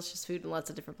lots of delicious food in lots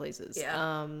of different places.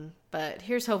 Yeah. But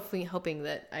here's hoping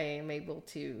that I am able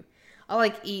to,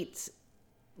 I'll eat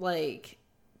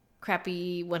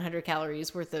crappy 100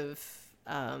 calories worth of,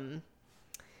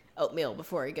 oatmeal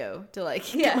before I go to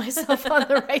get myself on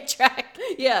the right track.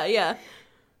 Yeah.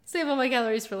 Save all my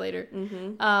calories for later.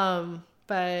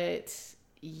 But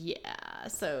yeah,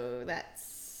 so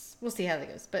we'll see how that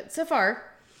goes. But so far,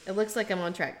 it looks like I'm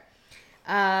on track.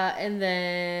 And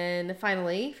then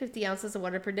finally, 50 ounces of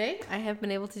water per day. I have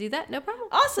been able to do that. No problem.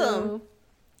 Awesome. So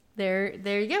there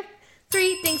you go.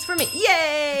 3 things for me.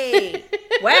 Yay!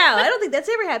 Wow, I don't think that's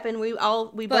ever happened. We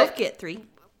both get 3.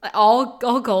 All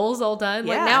goals all done.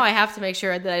 Yeah. Now I have to make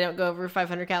sure that I don't go over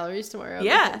 500 calories tomorrow.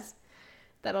 Yeah.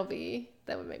 That would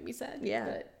make me sad. Yeah.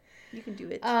 But you can do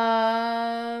it. But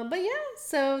yeah,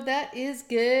 so that is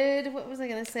good. What was I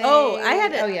gonna say? I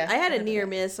had a near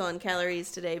miss on calories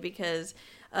today because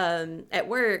at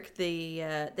work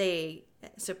they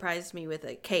surprised me with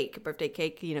a birthday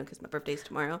cake, because my birthday's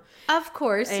tomorrow. Of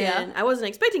course, and I wasn't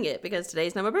expecting it because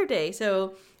today's not my birthday.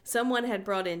 So someone had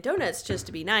brought in donuts just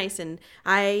to be nice, and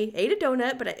I ate a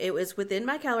donut, but it was within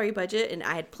my calorie budget, and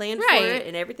I had planned for it,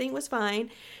 and everything was fine.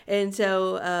 And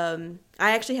so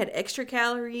I actually had extra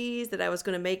calories that I was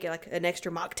going to make an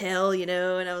extra mocktail,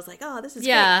 and I was like, oh, this is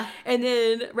great. And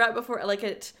then right before, at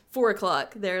 4:00,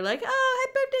 they're like, oh,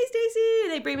 happy birthday, Stacy,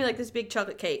 and they bring me this big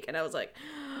chocolate cake, and I was like,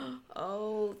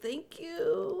 oh, thank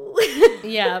you.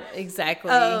 Yeah,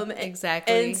 exactly.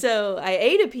 Exactly. And so I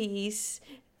ate a piece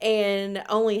and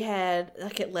only had,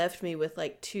 it left me with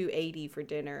 280 for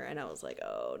dinner. And I was like,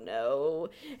 oh no.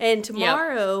 And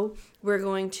tomorrow we're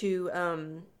going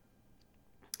to,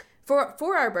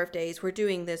 for our birthdays, we're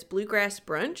doing this bluegrass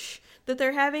brunch that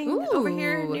they're having over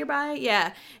here nearby.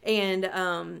 Yeah. And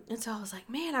so I was like,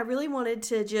 man, I really wanted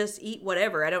to just eat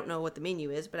whatever. I don't know what the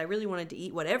menu is, but I really wanted to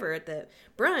eat whatever at the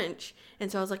brunch.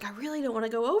 And so I was like, I really don't want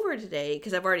to go over today,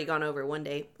 because I've already gone over one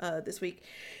day this week.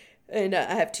 And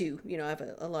I have 2, I have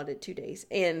allotted 2 days.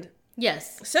 And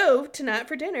yes. So tonight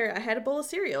for dinner, I had a bowl of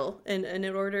cereal in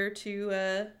order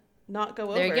to not go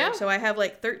over. There you go. So I have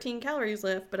 13 calories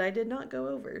left, but I did not go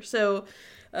over. So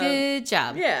good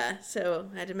job. Yeah. So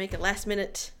I had to make a last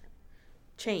minute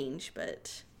change,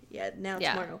 but now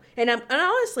tomorrow. And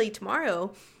honestly,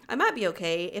 tomorrow I might be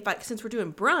okay since we're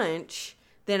doing brunch.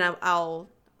 Then I'll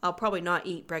probably not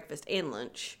eat breakfast and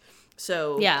lunch.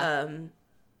 So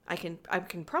I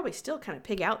can probably still kind of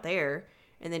pig out there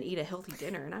and then eat a healthy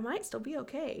dinner, and I might still be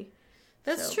okay.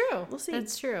 That's true. We'll see.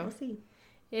 That's true. We'll see.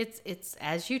 It's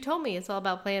as you told me, it's all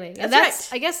about planning. That's and right.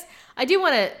 I guess I do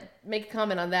want to make a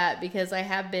comment on that, because I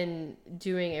have been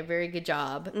doing a very good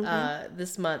job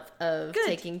this month of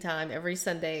taking time every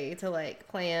Sunday to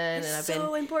plan. It's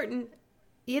so important.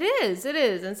 It is.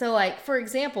 And so for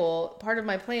example, part of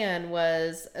my plan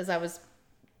was, as I was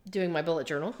doing my bullet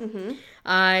journal, Mm-hmm.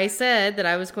 I said that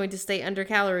I was going to stay under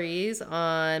calories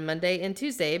on Monday and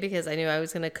Tuesday because I knew I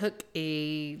was going to cook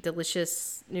a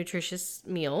delicious, nutritious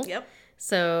meal. Yep.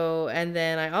 So, and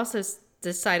then I also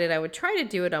decided I would try to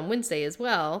do it on Wednesday as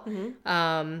well.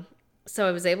 Mm-hmm. So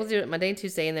I was able to do it Monday and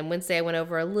Tuesday, and then Wednesday I went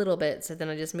over a little bit. So then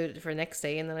I just moved it for next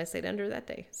day, and then I stayed under that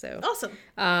day. So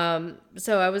Awesome.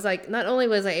 so I was like, not only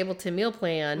was I able to meal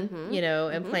plan, Mm-hmm. you know,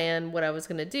 and plan what I was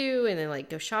going to do, and then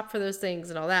like go shop for those things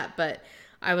and all that, but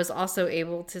I was also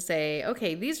able to say,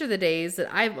 okay, these are the days that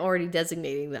I'm already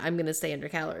designating that I'm going to stay under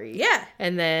calorie. Yeah.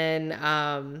 And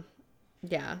then,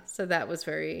 yeah, so that was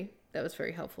very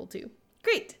helpful too.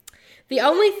 Great. The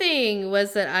only thing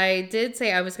was that I did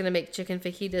say I was going to make chicken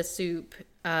fajita soup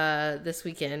this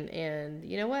weekend, and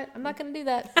you know what? I'm not going to do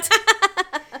that.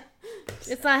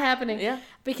 It's not happening. Yeah.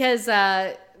 Because,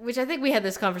 which I think we had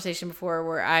this conversation before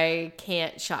where I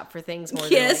can't shop for things more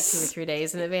than like 2 or 3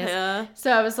 days in advance. Yeah.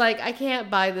 So I was like, I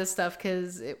can't buy this stuff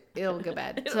because it'll go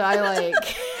bad. So I like...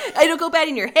 It'll go bad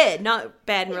in your head, not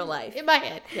bad in real life. In my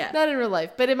head. Yeah. Not in real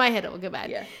life, but in my head it will go bad.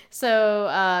 Yeah. So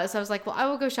I was like, well, I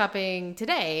will go shopping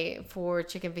today for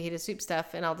chicken fajita soup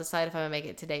stuff, and I'll decide if I'm going to make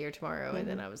it today or tomorrow. Mm-hmm. And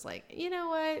then I was like, you know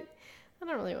what? I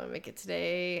don't really want to make it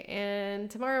today. And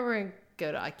tomorrow we're going to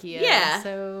go to IKEA. Yeah.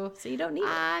 So you don't need it.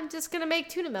 I'm just going to make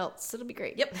tuna melts. It'll be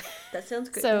great. Yep. That sounds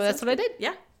good. So that's what I did.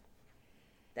 Yeah.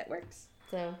 That works.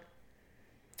 So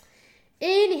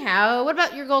anyhow, what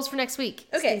about your goals for next week?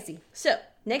 Okay. Stacey? So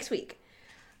next week,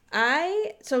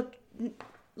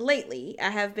 lately I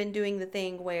have been doing the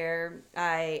thing where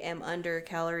I am under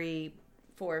calorie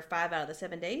for 5 out of the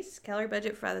 7 days, calorie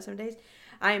budget for 5 out of the 7 days.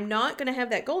 I am not going to have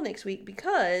that goal next week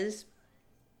because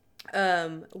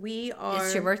we are...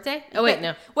 It's your birthday? Oh, wait,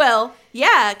 no. Well,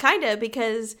 yeah, kind of,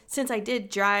 because since I did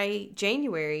dry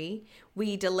January,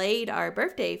 we delayed our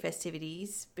birthday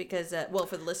festivities because, well,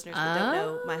 for the listeners that don't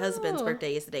know, my husband's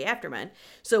birthday is the day after mine.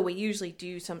 So we usually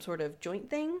do some sort of joint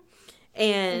thing.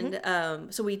 And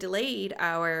so we delayed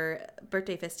our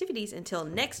birthday festivities until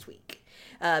next week.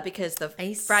 Because the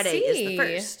Friday is the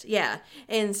 1st. Yeah.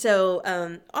 And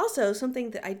so also something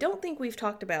that I don't think we've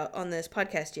talked about on this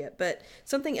podcast yet, but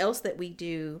something else that we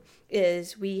do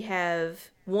is we have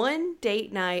one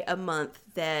date night a month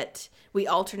that we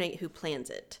alternate who plans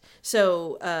it.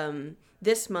 So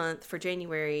this month for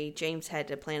January, James had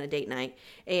to plan a date night,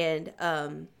 and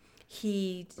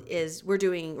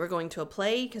we're going to a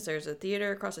play because there's a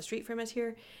theater across the street from us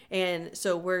here, and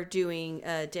so we're doing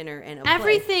dinner and a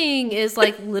Everything play. Is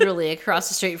like literally across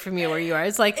the street from you where you are.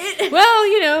 It's like, well,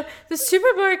 you know, the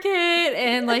supermarket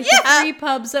and like the 3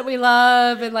 pubs that we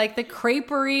love, and like the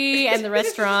creperie and the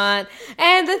restaurant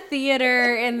and the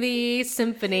theater and the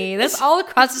symphony. That's all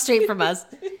across the street from us.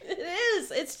 It is.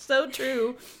 It's so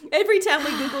true. Every time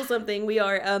we Google something, we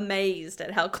are amazed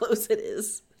at how close it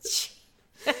is.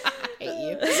 I hate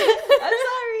you.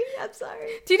 I'm sorry.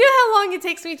 Do you know how long it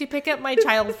takes me to pick up my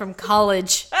child from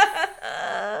college?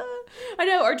 I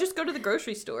know, or just go to the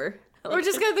grocery store. Or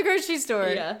just go to the grocery store.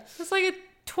 Yeah. It's like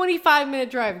a 25-minute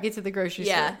drive to get to the grocery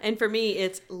store. Yeah, and for me,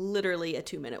 it's literally a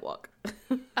 2-minute walk.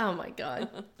 Oh my God.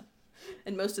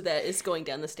 And most of that is going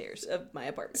down the stairs of my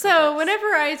apartment. So complex. whenever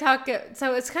I talk,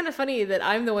 so it's kind of funny that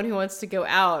I'm the one who wants to go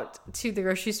out to the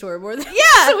grocery store more than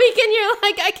the weekend. You're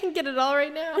like, I can get it all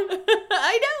right now.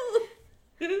 I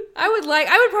know. I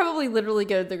would probably literally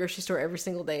go to the grocery store every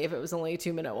single day if it was only a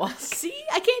 2-minute walk. See,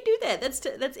 I can't do that.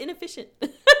 That's inefficient.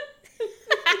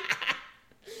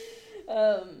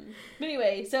 But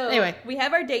anyway, we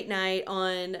have our date night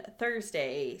on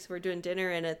Thursday. So we're doing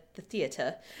dinner in the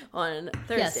theater on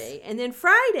Thursday. Yes. And then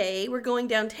Friday, we're going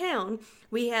downtown.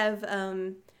 We have,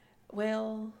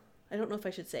 well, I don't know if I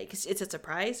should say, because it's a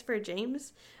surprise for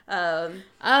James.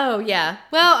 Oh, yeah.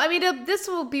 Well, I mean, this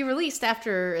will be released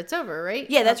after it's over, right?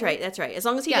 Yeah, that's right. That's right. As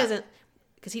long as he doesn't,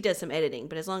 because he does some editing,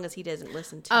 but as long as he doesn't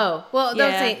listen to. Oh, well,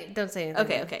 don't say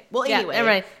anything. Okay. Well, anyway. Never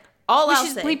mind. We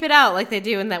should bleep it out like they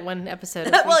do in that one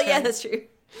episode. Well, yeah, that's true.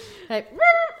 Like,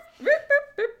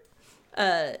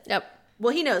 yep.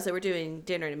 Well, he knows that we're doing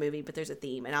dinner and a movie, but there's a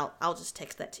theme, and I'll just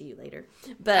text that to you later.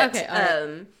 But okay,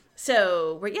 right.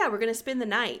 So we're gonna spend the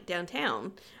night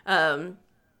downtown, and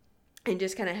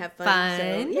just kind of have fun.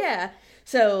 Fun.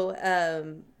 So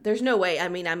there's no way. I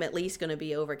mean, I'm at least gonna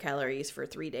be over calories for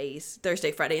 3 days: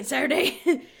 Thursday, Friday, and Saturday.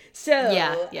 So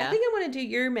yeah. I think I want to do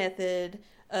your method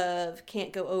of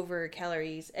can't go over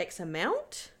calories X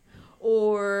amount,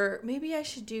 or maybe I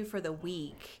should do for the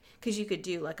week, because you could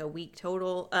do like a week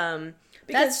total.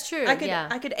 That's true. I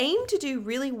could aim to do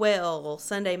really well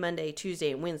Sunday, Monday,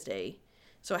 Tuesday, and Wednesday.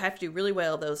 So I have to do really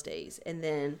well those days, and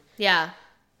then I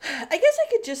guess I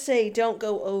could just say don't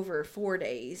go over 4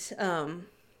 days.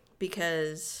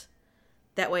 because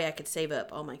that way I could save up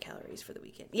all my calories for the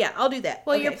weekend. Yeah, I'll do that.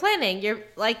 Well, okay. you're planning. You're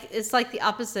like, it's like the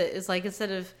opposite. It's like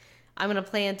instead of I'm going to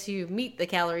plan to meet the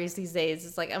calories these days,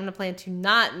 it's like I'm going to plan to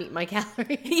not meet my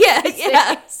calories.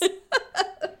 Yeah.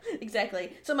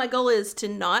 Exactly. So my goal is to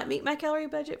not meet my calorie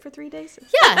budget for 3 days.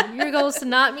 Yeah, your goal is to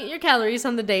not meet your calories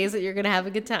on the days that you're going to have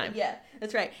a good time. Yeah,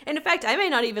 that's right. And in fact, I may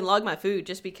not even log my food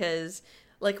just because,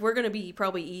 like, we're going to be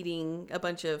probably eating a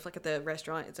bunch of, like, at the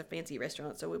restaurant. It's a fancy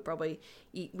restaurant, so we'll probably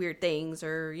eat weird things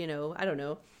or, I don't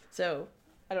know. So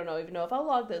I don't even know if I'll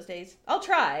log those days. I'll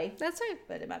try. That's right.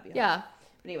 But it might be hard. Yeah.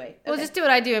 Anyway. Okay. Well, just do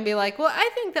what I do and be like, well, I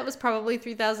think that was probably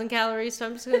 3,000 calories, so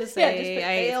I'm just going to say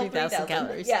I ate 3,000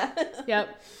 calories. Yeah.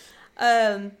 Yep.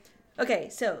 Okay,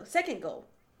 so second goal.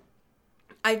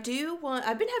 I've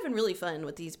been having really fun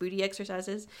with these booty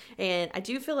exercises, and I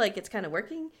do feel like it's kind of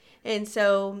working, and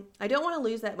so I don't want to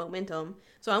lose that momentum.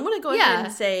 So I'm going to go ahead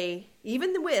and say,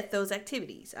 even with those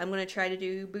activities, I'm going to try to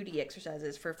do booty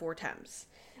exercises for 4 times.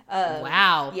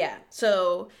 Wow. Yeah,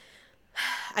 so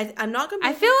I'm not going to...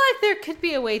 I feel like there could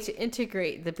be a way to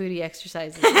integrate the booty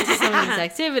exercises into some of these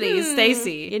activities,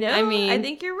 Stacy. I mean... I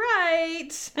think you're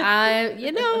right.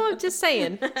 I'm just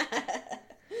saying.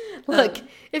 Look,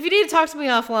 if you need to talk to me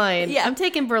offline, I'm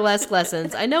taking burlesque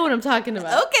lessons. I know what I'm talking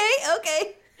about.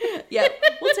 Okay. Yeah,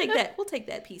 we'll take that. We'll take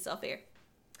that piece off air.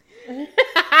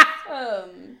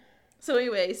 So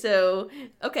anyway, so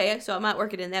I might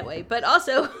work it in that way. But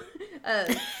also,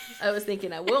 I was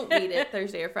thinking I won't meet it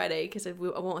Thursday or Friday because I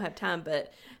won't have time.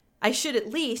 But I should at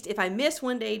least, if I miss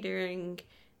one day during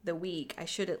the week,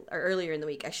 or earlier in the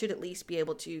week, I should at least be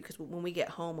able to, because when we get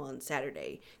home on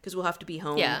Saturday, because we'll have to be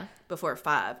home before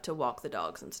 5 to walk the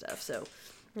dogs and stuff. So,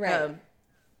 right.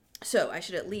 So I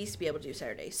should at least be able to do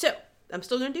Saturday. So I'm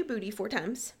still going to do booty 4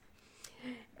 times.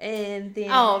 And then...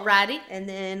 Alrighty. And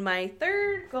then my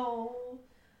third goal...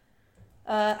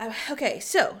 okay,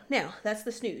 so now that's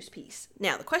the snooze piece.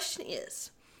 Now the question is,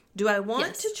 do I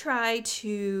want to try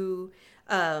to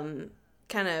kind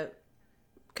of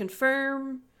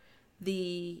confirm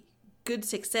the good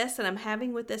success that I'm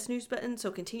having with the snooze button, so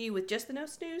continue with just the no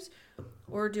snooze,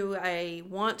 or do I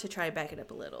want to try to back it up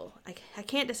a little? I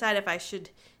can't decide if I should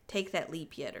take that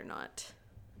leap yet or not.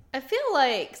 I feel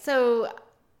like, so,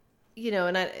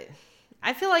 and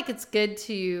I feel like it's good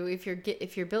to,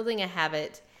 if you're building a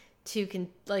habit, to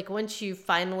once you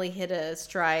finally hit a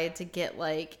stride, to get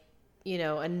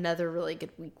another really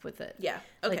good week with it. Yeah.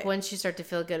 Okay. Like once you start to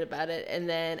feel good about it, and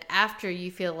then after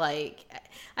you feel like,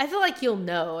 I feel like you'll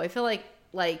know. I feel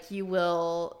like you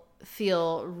will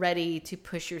feel ready to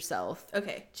push yourself.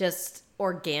 Okay. Just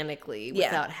organically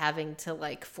without having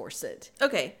to force it.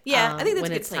 Okay. Yeah, I think that's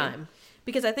when a good it's plan. time.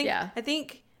 Because I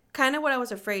think kind of what I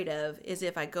was afraid of is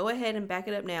if I go ahead and back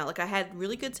it up now, like I had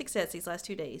really good success these last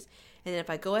 2 days, and then if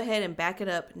I go ahead and back it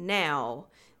up now,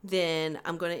 then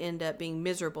I'm going to end up being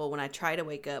miserable when I try to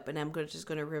wake up, and I'm just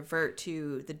going to revert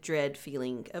to the dread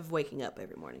feeling of waking up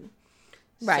every morning.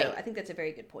 Right. So I think that's a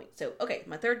very good point. So, okay,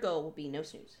 my third goal will be no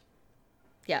snooze.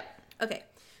 Yeah. Okay.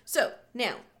 So,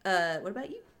 now, what about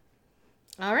you?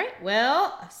 All right.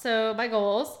 Well, so my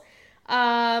goals.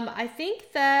 I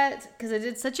think that because I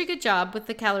did such a good job with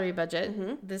the calorie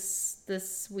budget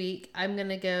this week, I'm going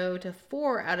to go to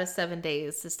 4 out of 7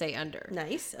 days to stay under.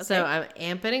 Nice. Okay. So I'm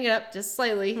amping it up just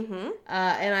slightly.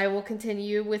 And I will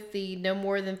continue with the no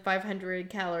more than 500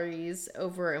 calories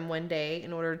over in 1 day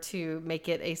in order to make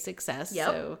it a success. Yep.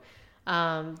 So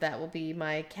that will be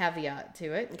my caveat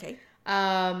to it. Okay.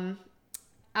 I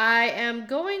am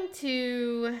going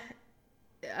to...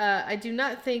 I do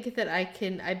not think that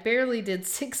I barely did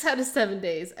 6 out of 7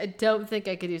 days. I don't think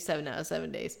I could do 7 out of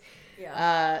 7 days.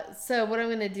 Yeah. So what I'm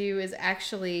going to do is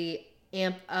actually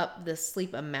amp up the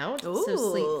sleep amount. Ooh. So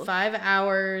sleep 5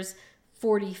 hours,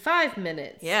 45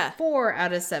 minutes. Yeah. 4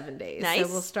 out of 7 days. Nice.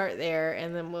 So we'll start there,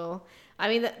 and then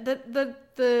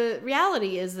the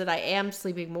reality is that I am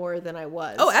sleeping more than I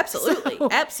was. Oh, absolutely. So,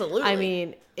 absolutely. I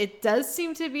mean, it does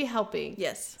seem to be helping.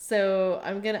 Yes. So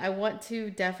I want to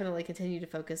definitely continue to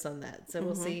focus on that. So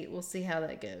we'll see how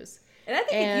that goes. And I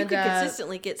think if you could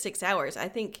consistently get 6 hours, I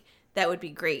think that would be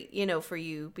great, for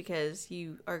you, because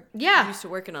you are used to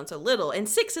working on so little. And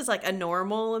 6 is like a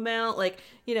normal amount.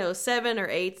 7 or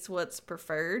 8 is what's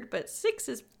preferred, but 6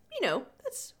 is,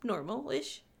 that's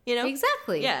normal-ish.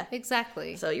 Exactly. Yeah.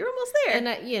 Exactly. So you're almost there. And,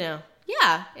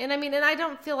 yeah. And and I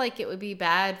don't feel like it would be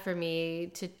bad for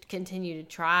me to continue to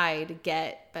try to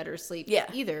get better sleep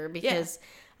either, because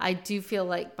I do feel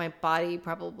like my body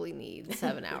probably needs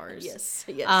 7 hours. Yes.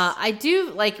 I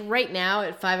do, right now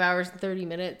at 5 hours and 30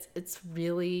 minutes, it's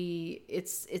really,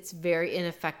 it's very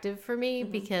ineffective for me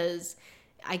because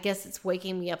I guess it's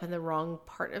waking me up in the wrong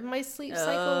part of my sleep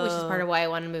cycle, which is part of why I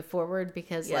want to move forward,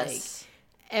 because like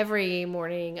every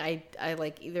morning I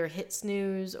like either hit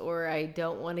snooze or I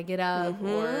don't want to get up,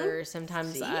 or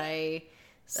sometimes I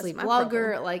sleep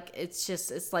longer. Like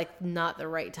it's like not the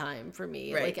right time for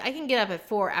me. Like I can get up at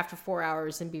 4 after 4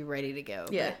 hours and be ready to go.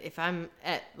 But if I'm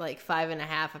at like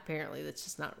 5.5, apparently that's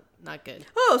just not good.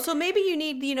 Oh, so maybe you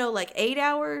need, like 8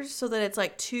 hours so that it's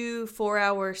like 2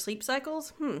 4-hour sleep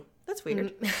cycles. That's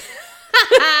weird.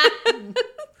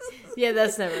 Yeah,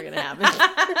 that's never gonna happen.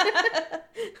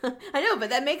 I know, but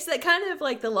that makes that kind of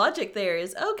like the logic there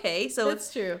is okay. So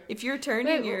that's true. If you're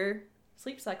turning your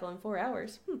sleep cycle in 4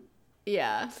 hours.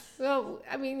 Yeah. Well,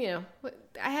 I mean,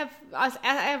 I have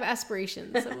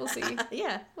aspirations, so we'll see.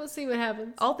 Yeah. We'll see what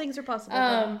happens. All things are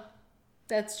possible.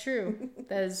 That's true.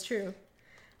 That is true.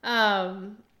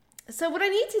 So what I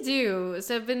need to do,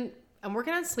 I'm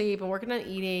working on sleep, I'm working on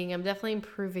eating, I'm definitely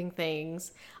improving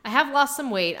things. I have lost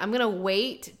some weight. I'm going to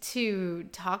wait to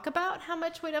talk about how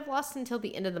much weight I've lost until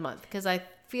the end of the month, because I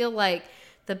feel like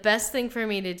the best thing for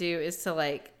me to do is to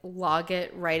like log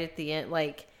it right at the end.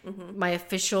 Like my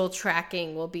official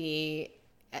tracking will be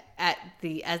at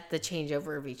the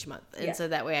changeover of each month. And so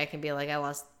that way I can be like, I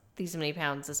lost these many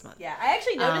pounds this month. Yeah, I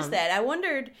actually noticed that. I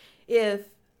wondered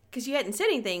because you hadn't said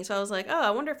anything, so I was like, oh, I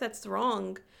wonder if that's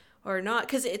wrong or not.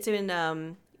 Because it's in,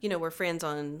 we're friends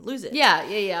on Lose It.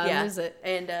 Yeah, on Lose It.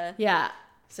 And,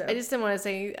 so I just didn't want to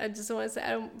say,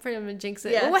 I'm afraid I'm going to jinx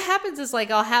it. Yeah. Well, what happens is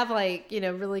like, I'll have like,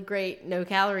 really great no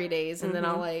calorie days, and then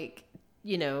I'll like,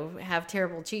 have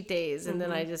terrible cheat days, and then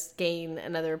I just gain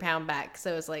another pound back.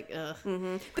 So it's like, ugh.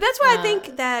 But that's why I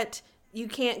think that you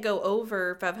can't go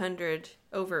over 500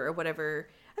 or whatever.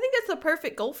 I think that's the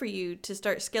perfect goal for you to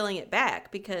start scaling it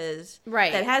back, because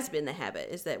that has been the habit,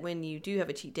 is that when you do have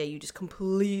a cheat day, you just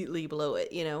completely blow it,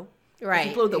 Right.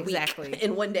 You blow the week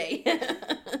in one day.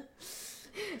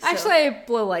 Actually, I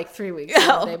blow like 3 weeks in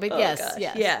one day, but yes.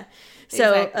 Yeah.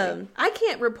 So I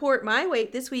can't report my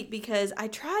weight this week because I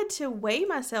tried to weigh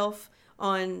myself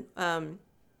on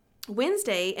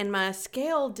Wednesday, and my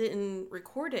scale didn't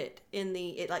record it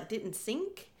it like didn't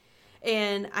sync.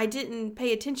 And I didn't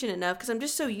pay attention enough because I'm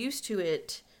just so used to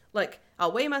it. Like,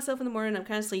 I'll weigh myself in the morning, I'm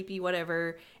kind of sleepy,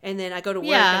 whatever. And then I go to work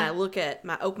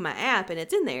and I open my app and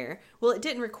it's in there. Well, it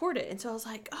didn't record it. And so I was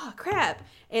like, oh, crap.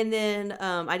 And then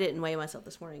I didn't weigh myself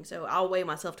this morning. So I'll weigh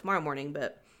myself tomorrow morning.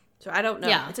 So I don't know.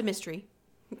 Yeah. It's a mystery.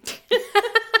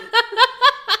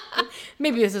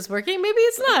 Maybe this is working. Maybe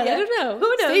it's not. I don't know.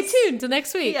 Who knows? Stay tuned till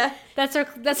next week. Yeah. That's our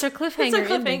cliffhanger. That's our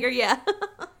cliffhanger, yeah.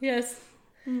 Yes.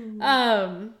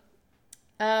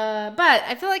 But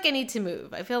I feel like I need to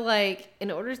move. I feel like in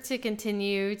order to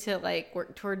continue to like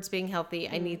work towards being healthy,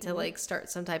 I need to like start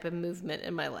some type of movement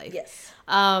in my life. Yes.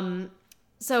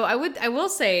 So I will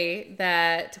say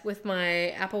that with my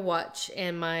Apple Watch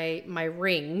and my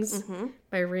rings,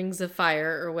 my rings of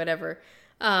fire or whatever,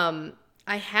 I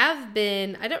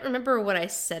don't remember what I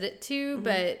set it to,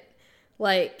 but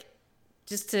like,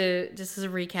 just as a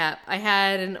recap, I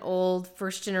had an old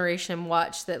first generation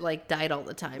watch that like died all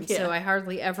the time. Yeah. So I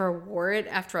hardly ever wore it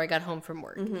after I got home from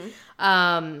work.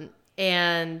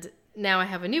 And now I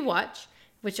have a new watch,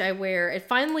 which I wear. It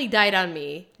finally died on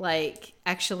me, like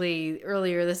actually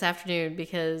earlier this afternoon,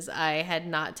 because I had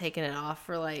not taken it off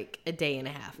for like a day and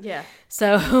a half. Yeah.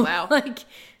 So wow. Like,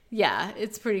 yeah,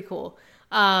 it's pretty cool.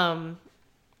 And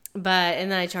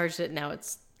then I charged it. Now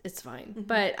it's fine.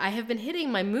 But I have been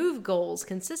hitting my move goals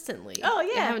consistently. Oh,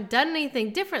 yeah. I haven't done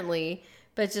anything differently,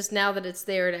 but just now that it's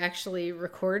there to actually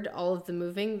record all of the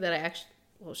moving that I've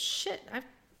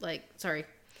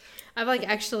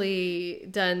actually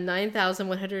done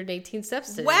 9,118 steps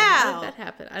today. Wow. How did that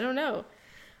happen? I don't know.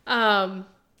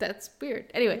 That's weird.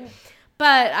 Anyway. Yeah.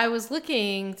 But I was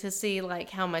looking to see like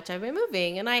how much I've been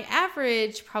moving, and I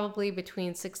average probably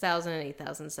between 6,000 and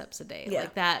 8,000 steps a day. Yeah.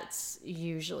 Like that's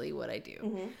usually what I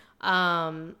do.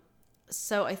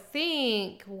 So I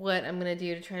think what I'm going to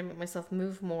do to try and make myself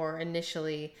move more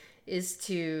initially is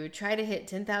to try to hit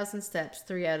 10,000 steps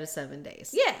 3 out of 7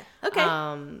 days. Yeah. Okay.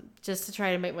 Just to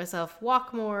try to make myself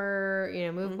walk more,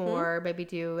 move more, maybe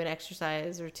do an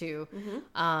exercise or two.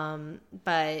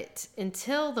 But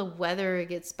until the weather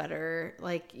gets better,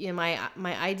 like, my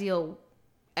ideal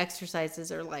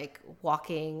exercises are like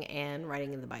walking and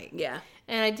riding the bike. Yeah.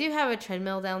 And I do have a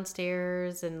treadmill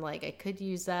downstairs, and like I could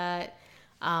use that.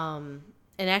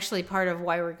 And actually part of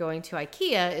why we're going to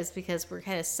IKEA is because we're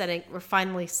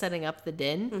finally setting up the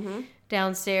den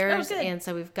downstairs. Oh, and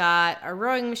so we've got our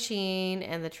rowing machine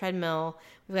and the treadmill.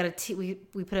 We've got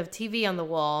we put a TV on the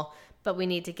wall, but we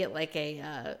need to get like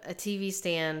a TV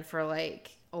stand for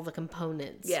like all the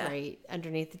components right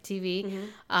underneath the TV.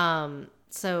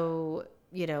 So,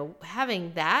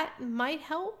 having that might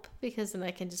help because then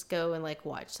I can just go and like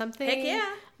watch something. Heck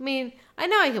yeah. I mean, I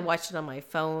know I can watch it on my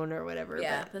phone or whatever,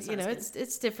 Yeah, but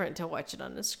it's different to watch it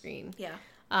on the screen. Yeah.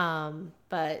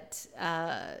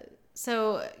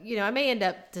 So, I may end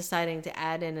up deciding to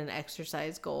add in an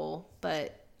exercise goal,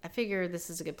 but I figure this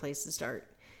is a good place to start.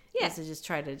 Yeah. Is to just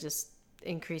try to just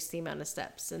increase the amount of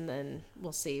steps and then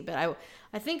we'll see. But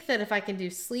I think that if I can do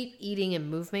sleep, eating, and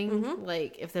moving,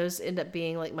 like if those end up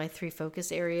being like my 3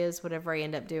 focus areas, whatever I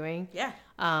end up doing,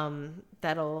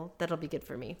 that'll be good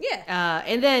for me. Yeah.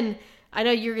 And then I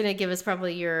know you're gonna give us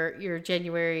probably your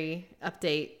January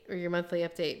update or your monthly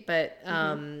update, but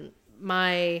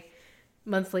my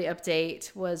monthly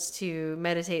update was to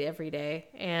meditate every day,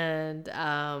 and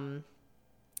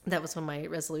that was one of my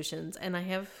resolutions, and I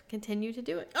have continued to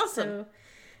do it. Awesome. So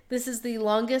this is the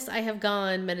longest I have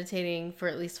gone meditating for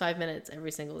at least 5 minutes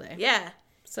every single day. Yeah.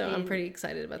 So I'm pretty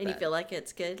excited about that. And you feel like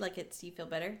it's good? Like you feel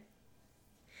better?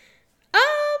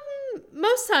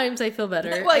 Most times I feel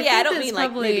better. Well, I don't mean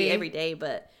like maybe every day,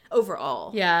 but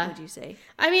overall. Yeah. Would you say?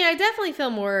 I mean, I definitely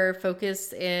feel more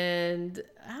focused, and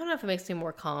I don't know if it makes me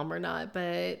more calm or not,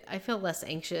 but I feel less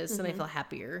anxious and I feel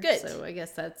happier. Good. So I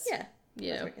guess that's,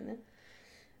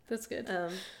 that's good.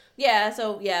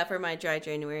 For my dry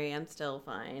January, I'm still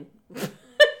fine. I'm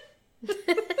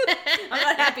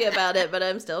not happy about it, but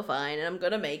I'm still fine, and I'm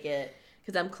gonna make it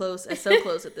because I'm close. I'm so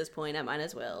close at this point. I might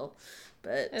as well.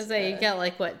 But you got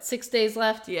like 6 days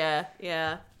left? Yeah.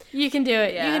 You can do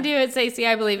it. Yeah. You can do it, Stacey.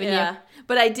 I believe in you.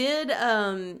 But I did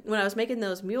when I was making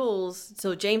those mules.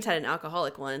 So James had an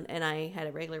alcoholic one, and I had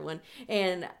a regular one.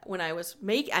 And when I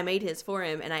made his for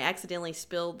him, and I accidentally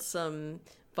spilled some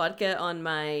vodka on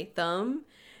my thumb.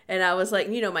 And I was like,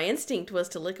 my instinct was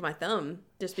to lick my thumb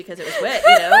just because it was wet,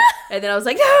 And then I was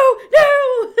like, no.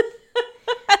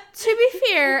 To be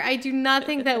fair, I do not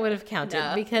think that would have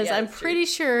counted because I'm pretty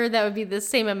sure that would be the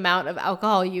same amount of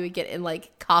alcohol you would get in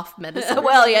like cough medicine.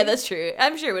 Well, yeah, that's true.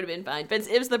 I'm sure it would have been fine, but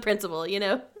it was the principle,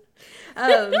 I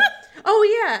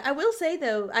will say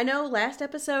though, I know last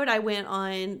episode I went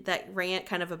on that rant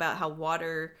kind of about how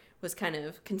water was kind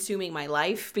of consuming my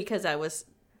life because I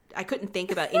couldn't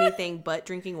think about anything but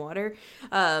drinking water.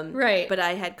 Right. But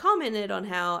I had commented on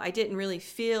how I didn't really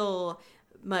feel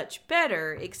much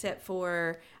better, except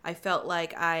for I felt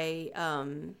like I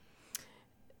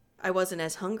wasn't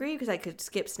as hungry because I could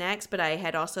skip snacks, but I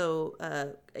had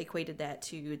also equated that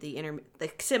to the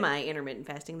semi-intermittent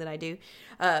fasting that I do,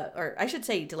 or I should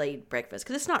say delayed breakfast,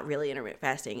 because it's not really intermittent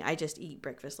fasting. I just eat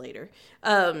breakfast later.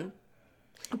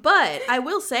 But I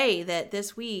will say that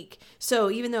this week,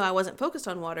 so even though I wasn't focused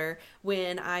on water,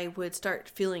 when I would start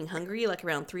feeling hungry, like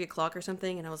around 3 o'clock or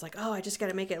something, and I was like, oh, I just got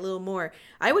to make it a little more,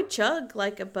 I would chug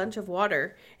like a bunch of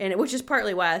water, which is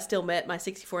partly why I still met my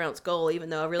 64-ounce goal, even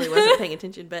though I really wasn't paying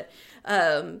attention. But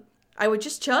I would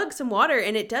just chug some water,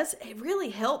 and it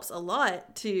really helps a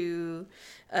lot to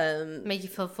make you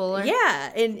feel fuller.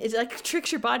 Yeah, and it's like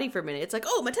tricks your body for a minute. It's like,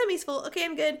 oh, my tummy's full. Okay,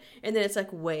 I'm good. And then it's like,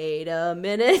 wait a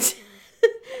minute.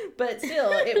 But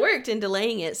still, it worked in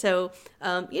delaying it. So,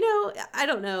 I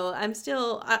don't know.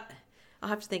 I'll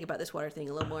have to think about this water thing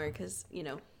a little more because,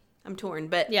 I'm torn.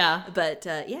 But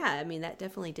I mean, that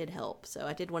definitely did help. So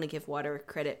I did want to give water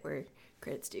credit where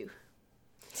credit's due.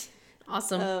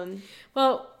 Awesome.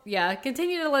 Well,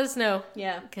 continue to let us know.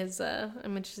 Yeah. Because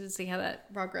I'm interested to see how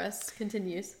that progress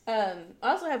continues. I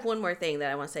also have one more thing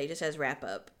that I want to say just as wrap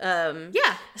up.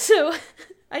 Yeah. So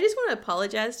I just want to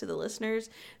apologize to the listeners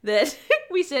that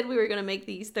we said we were going to make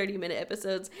these 30-minute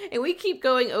episodes, and we keep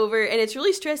going over, and it's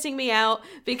really stressing me out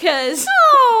because...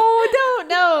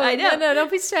 No, I know. No,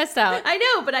 don't be stressed out. I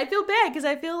know, but I feel bad because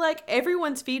I feel like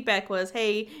everyone's feedback was,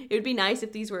 hey, it would be nice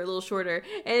if these were a little shorter,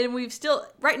 and we've still...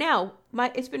 Right now,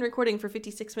 it's been recording for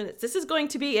 56 minutes. This is going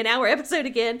to be an hour episode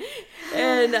again,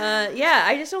 and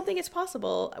I just don't think it's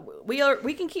possible.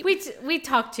 We can keep... We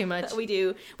talk too much. We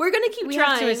do. We're going to keep trying. We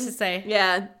have too much to say.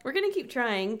 Yeah, we're going to keep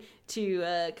trying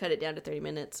to cut it down to 30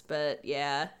 minutes, but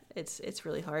yeah, it's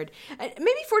really hard.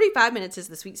 Maybe 45 minutes is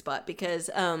the sweet spot because,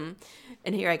 and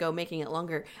here I go making it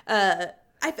longer.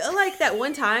 I feel like that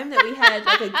one time that we had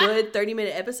like a good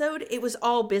 30-minute episode, it was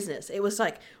all business. It was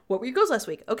like, what were your goals last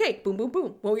week? Okay, boom, boom,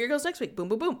 boom. What were your goals next week? Boom,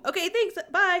 boom, boom. Okay, thanks,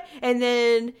 bye. And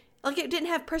then, like, it didn't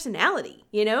have personality,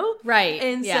 Right.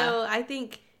 And so I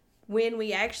think when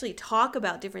we actually talk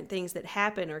about different things that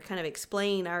happen or kind of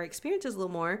explain our experiences a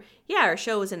little more, our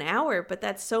show is an hour, but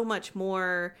that's so much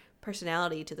more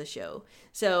personality to the show.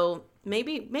 So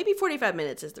maybe 45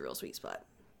 minutes is the real sweet spot.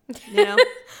 That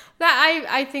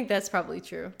I think that's probably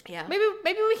true. Yeah. Maybe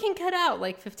we can cut out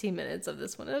like 15 minutes of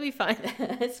this one. It'll be fine.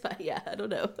 It's fine. Yeah, I don't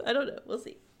know. We'll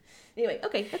see. Anyway,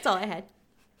 okay, that's all I had.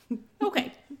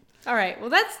 Okay. All right. Well,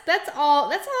 that's all.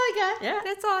 That's all I got. Yeah.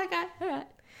 That's all I got. All right.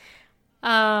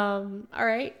 All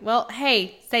right. Well,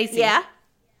 hey, Stacey. Yeah.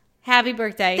 Happy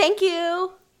birthday. Thank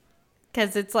you.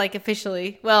 Because it's like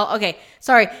officially. Well, okay.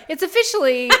 Sorry. It's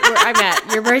officially where I'm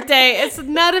at. Your birthday. It's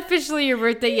not officially your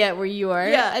birthday yet where you are.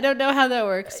 Yeah. I don't know how that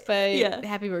works, but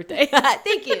happy birthday.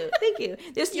 Thank you.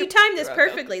 You timed this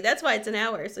perfectly. That's why it's an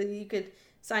hour, so you could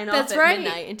sign off at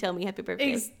midnight and tell me happy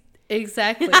birthday.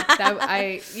 Exactly. That's how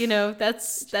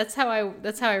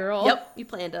I roll. Yep. You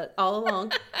planned it all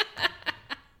along.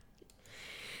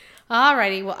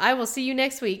 Alrighty. Well, I will see you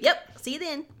next week. Yep. See you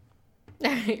then. All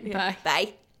right. Bye.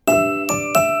 Bye.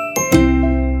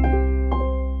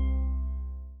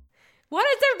 Why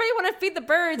does everybody want to feed the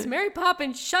birds? Mary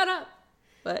Poppins, shut up.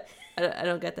 But I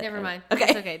don't get that. Never mind. Okay.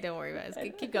 It's okay. Don't worry about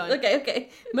it. Keep going. Okay.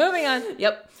 Moving on.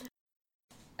 Yep.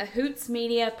 A Hoots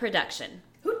Media production.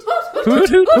 Hoot, hoot, hoot,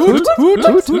 hoot, hoot,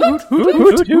 hoot, hoot, hoot,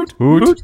 hoot, hoot, hoot.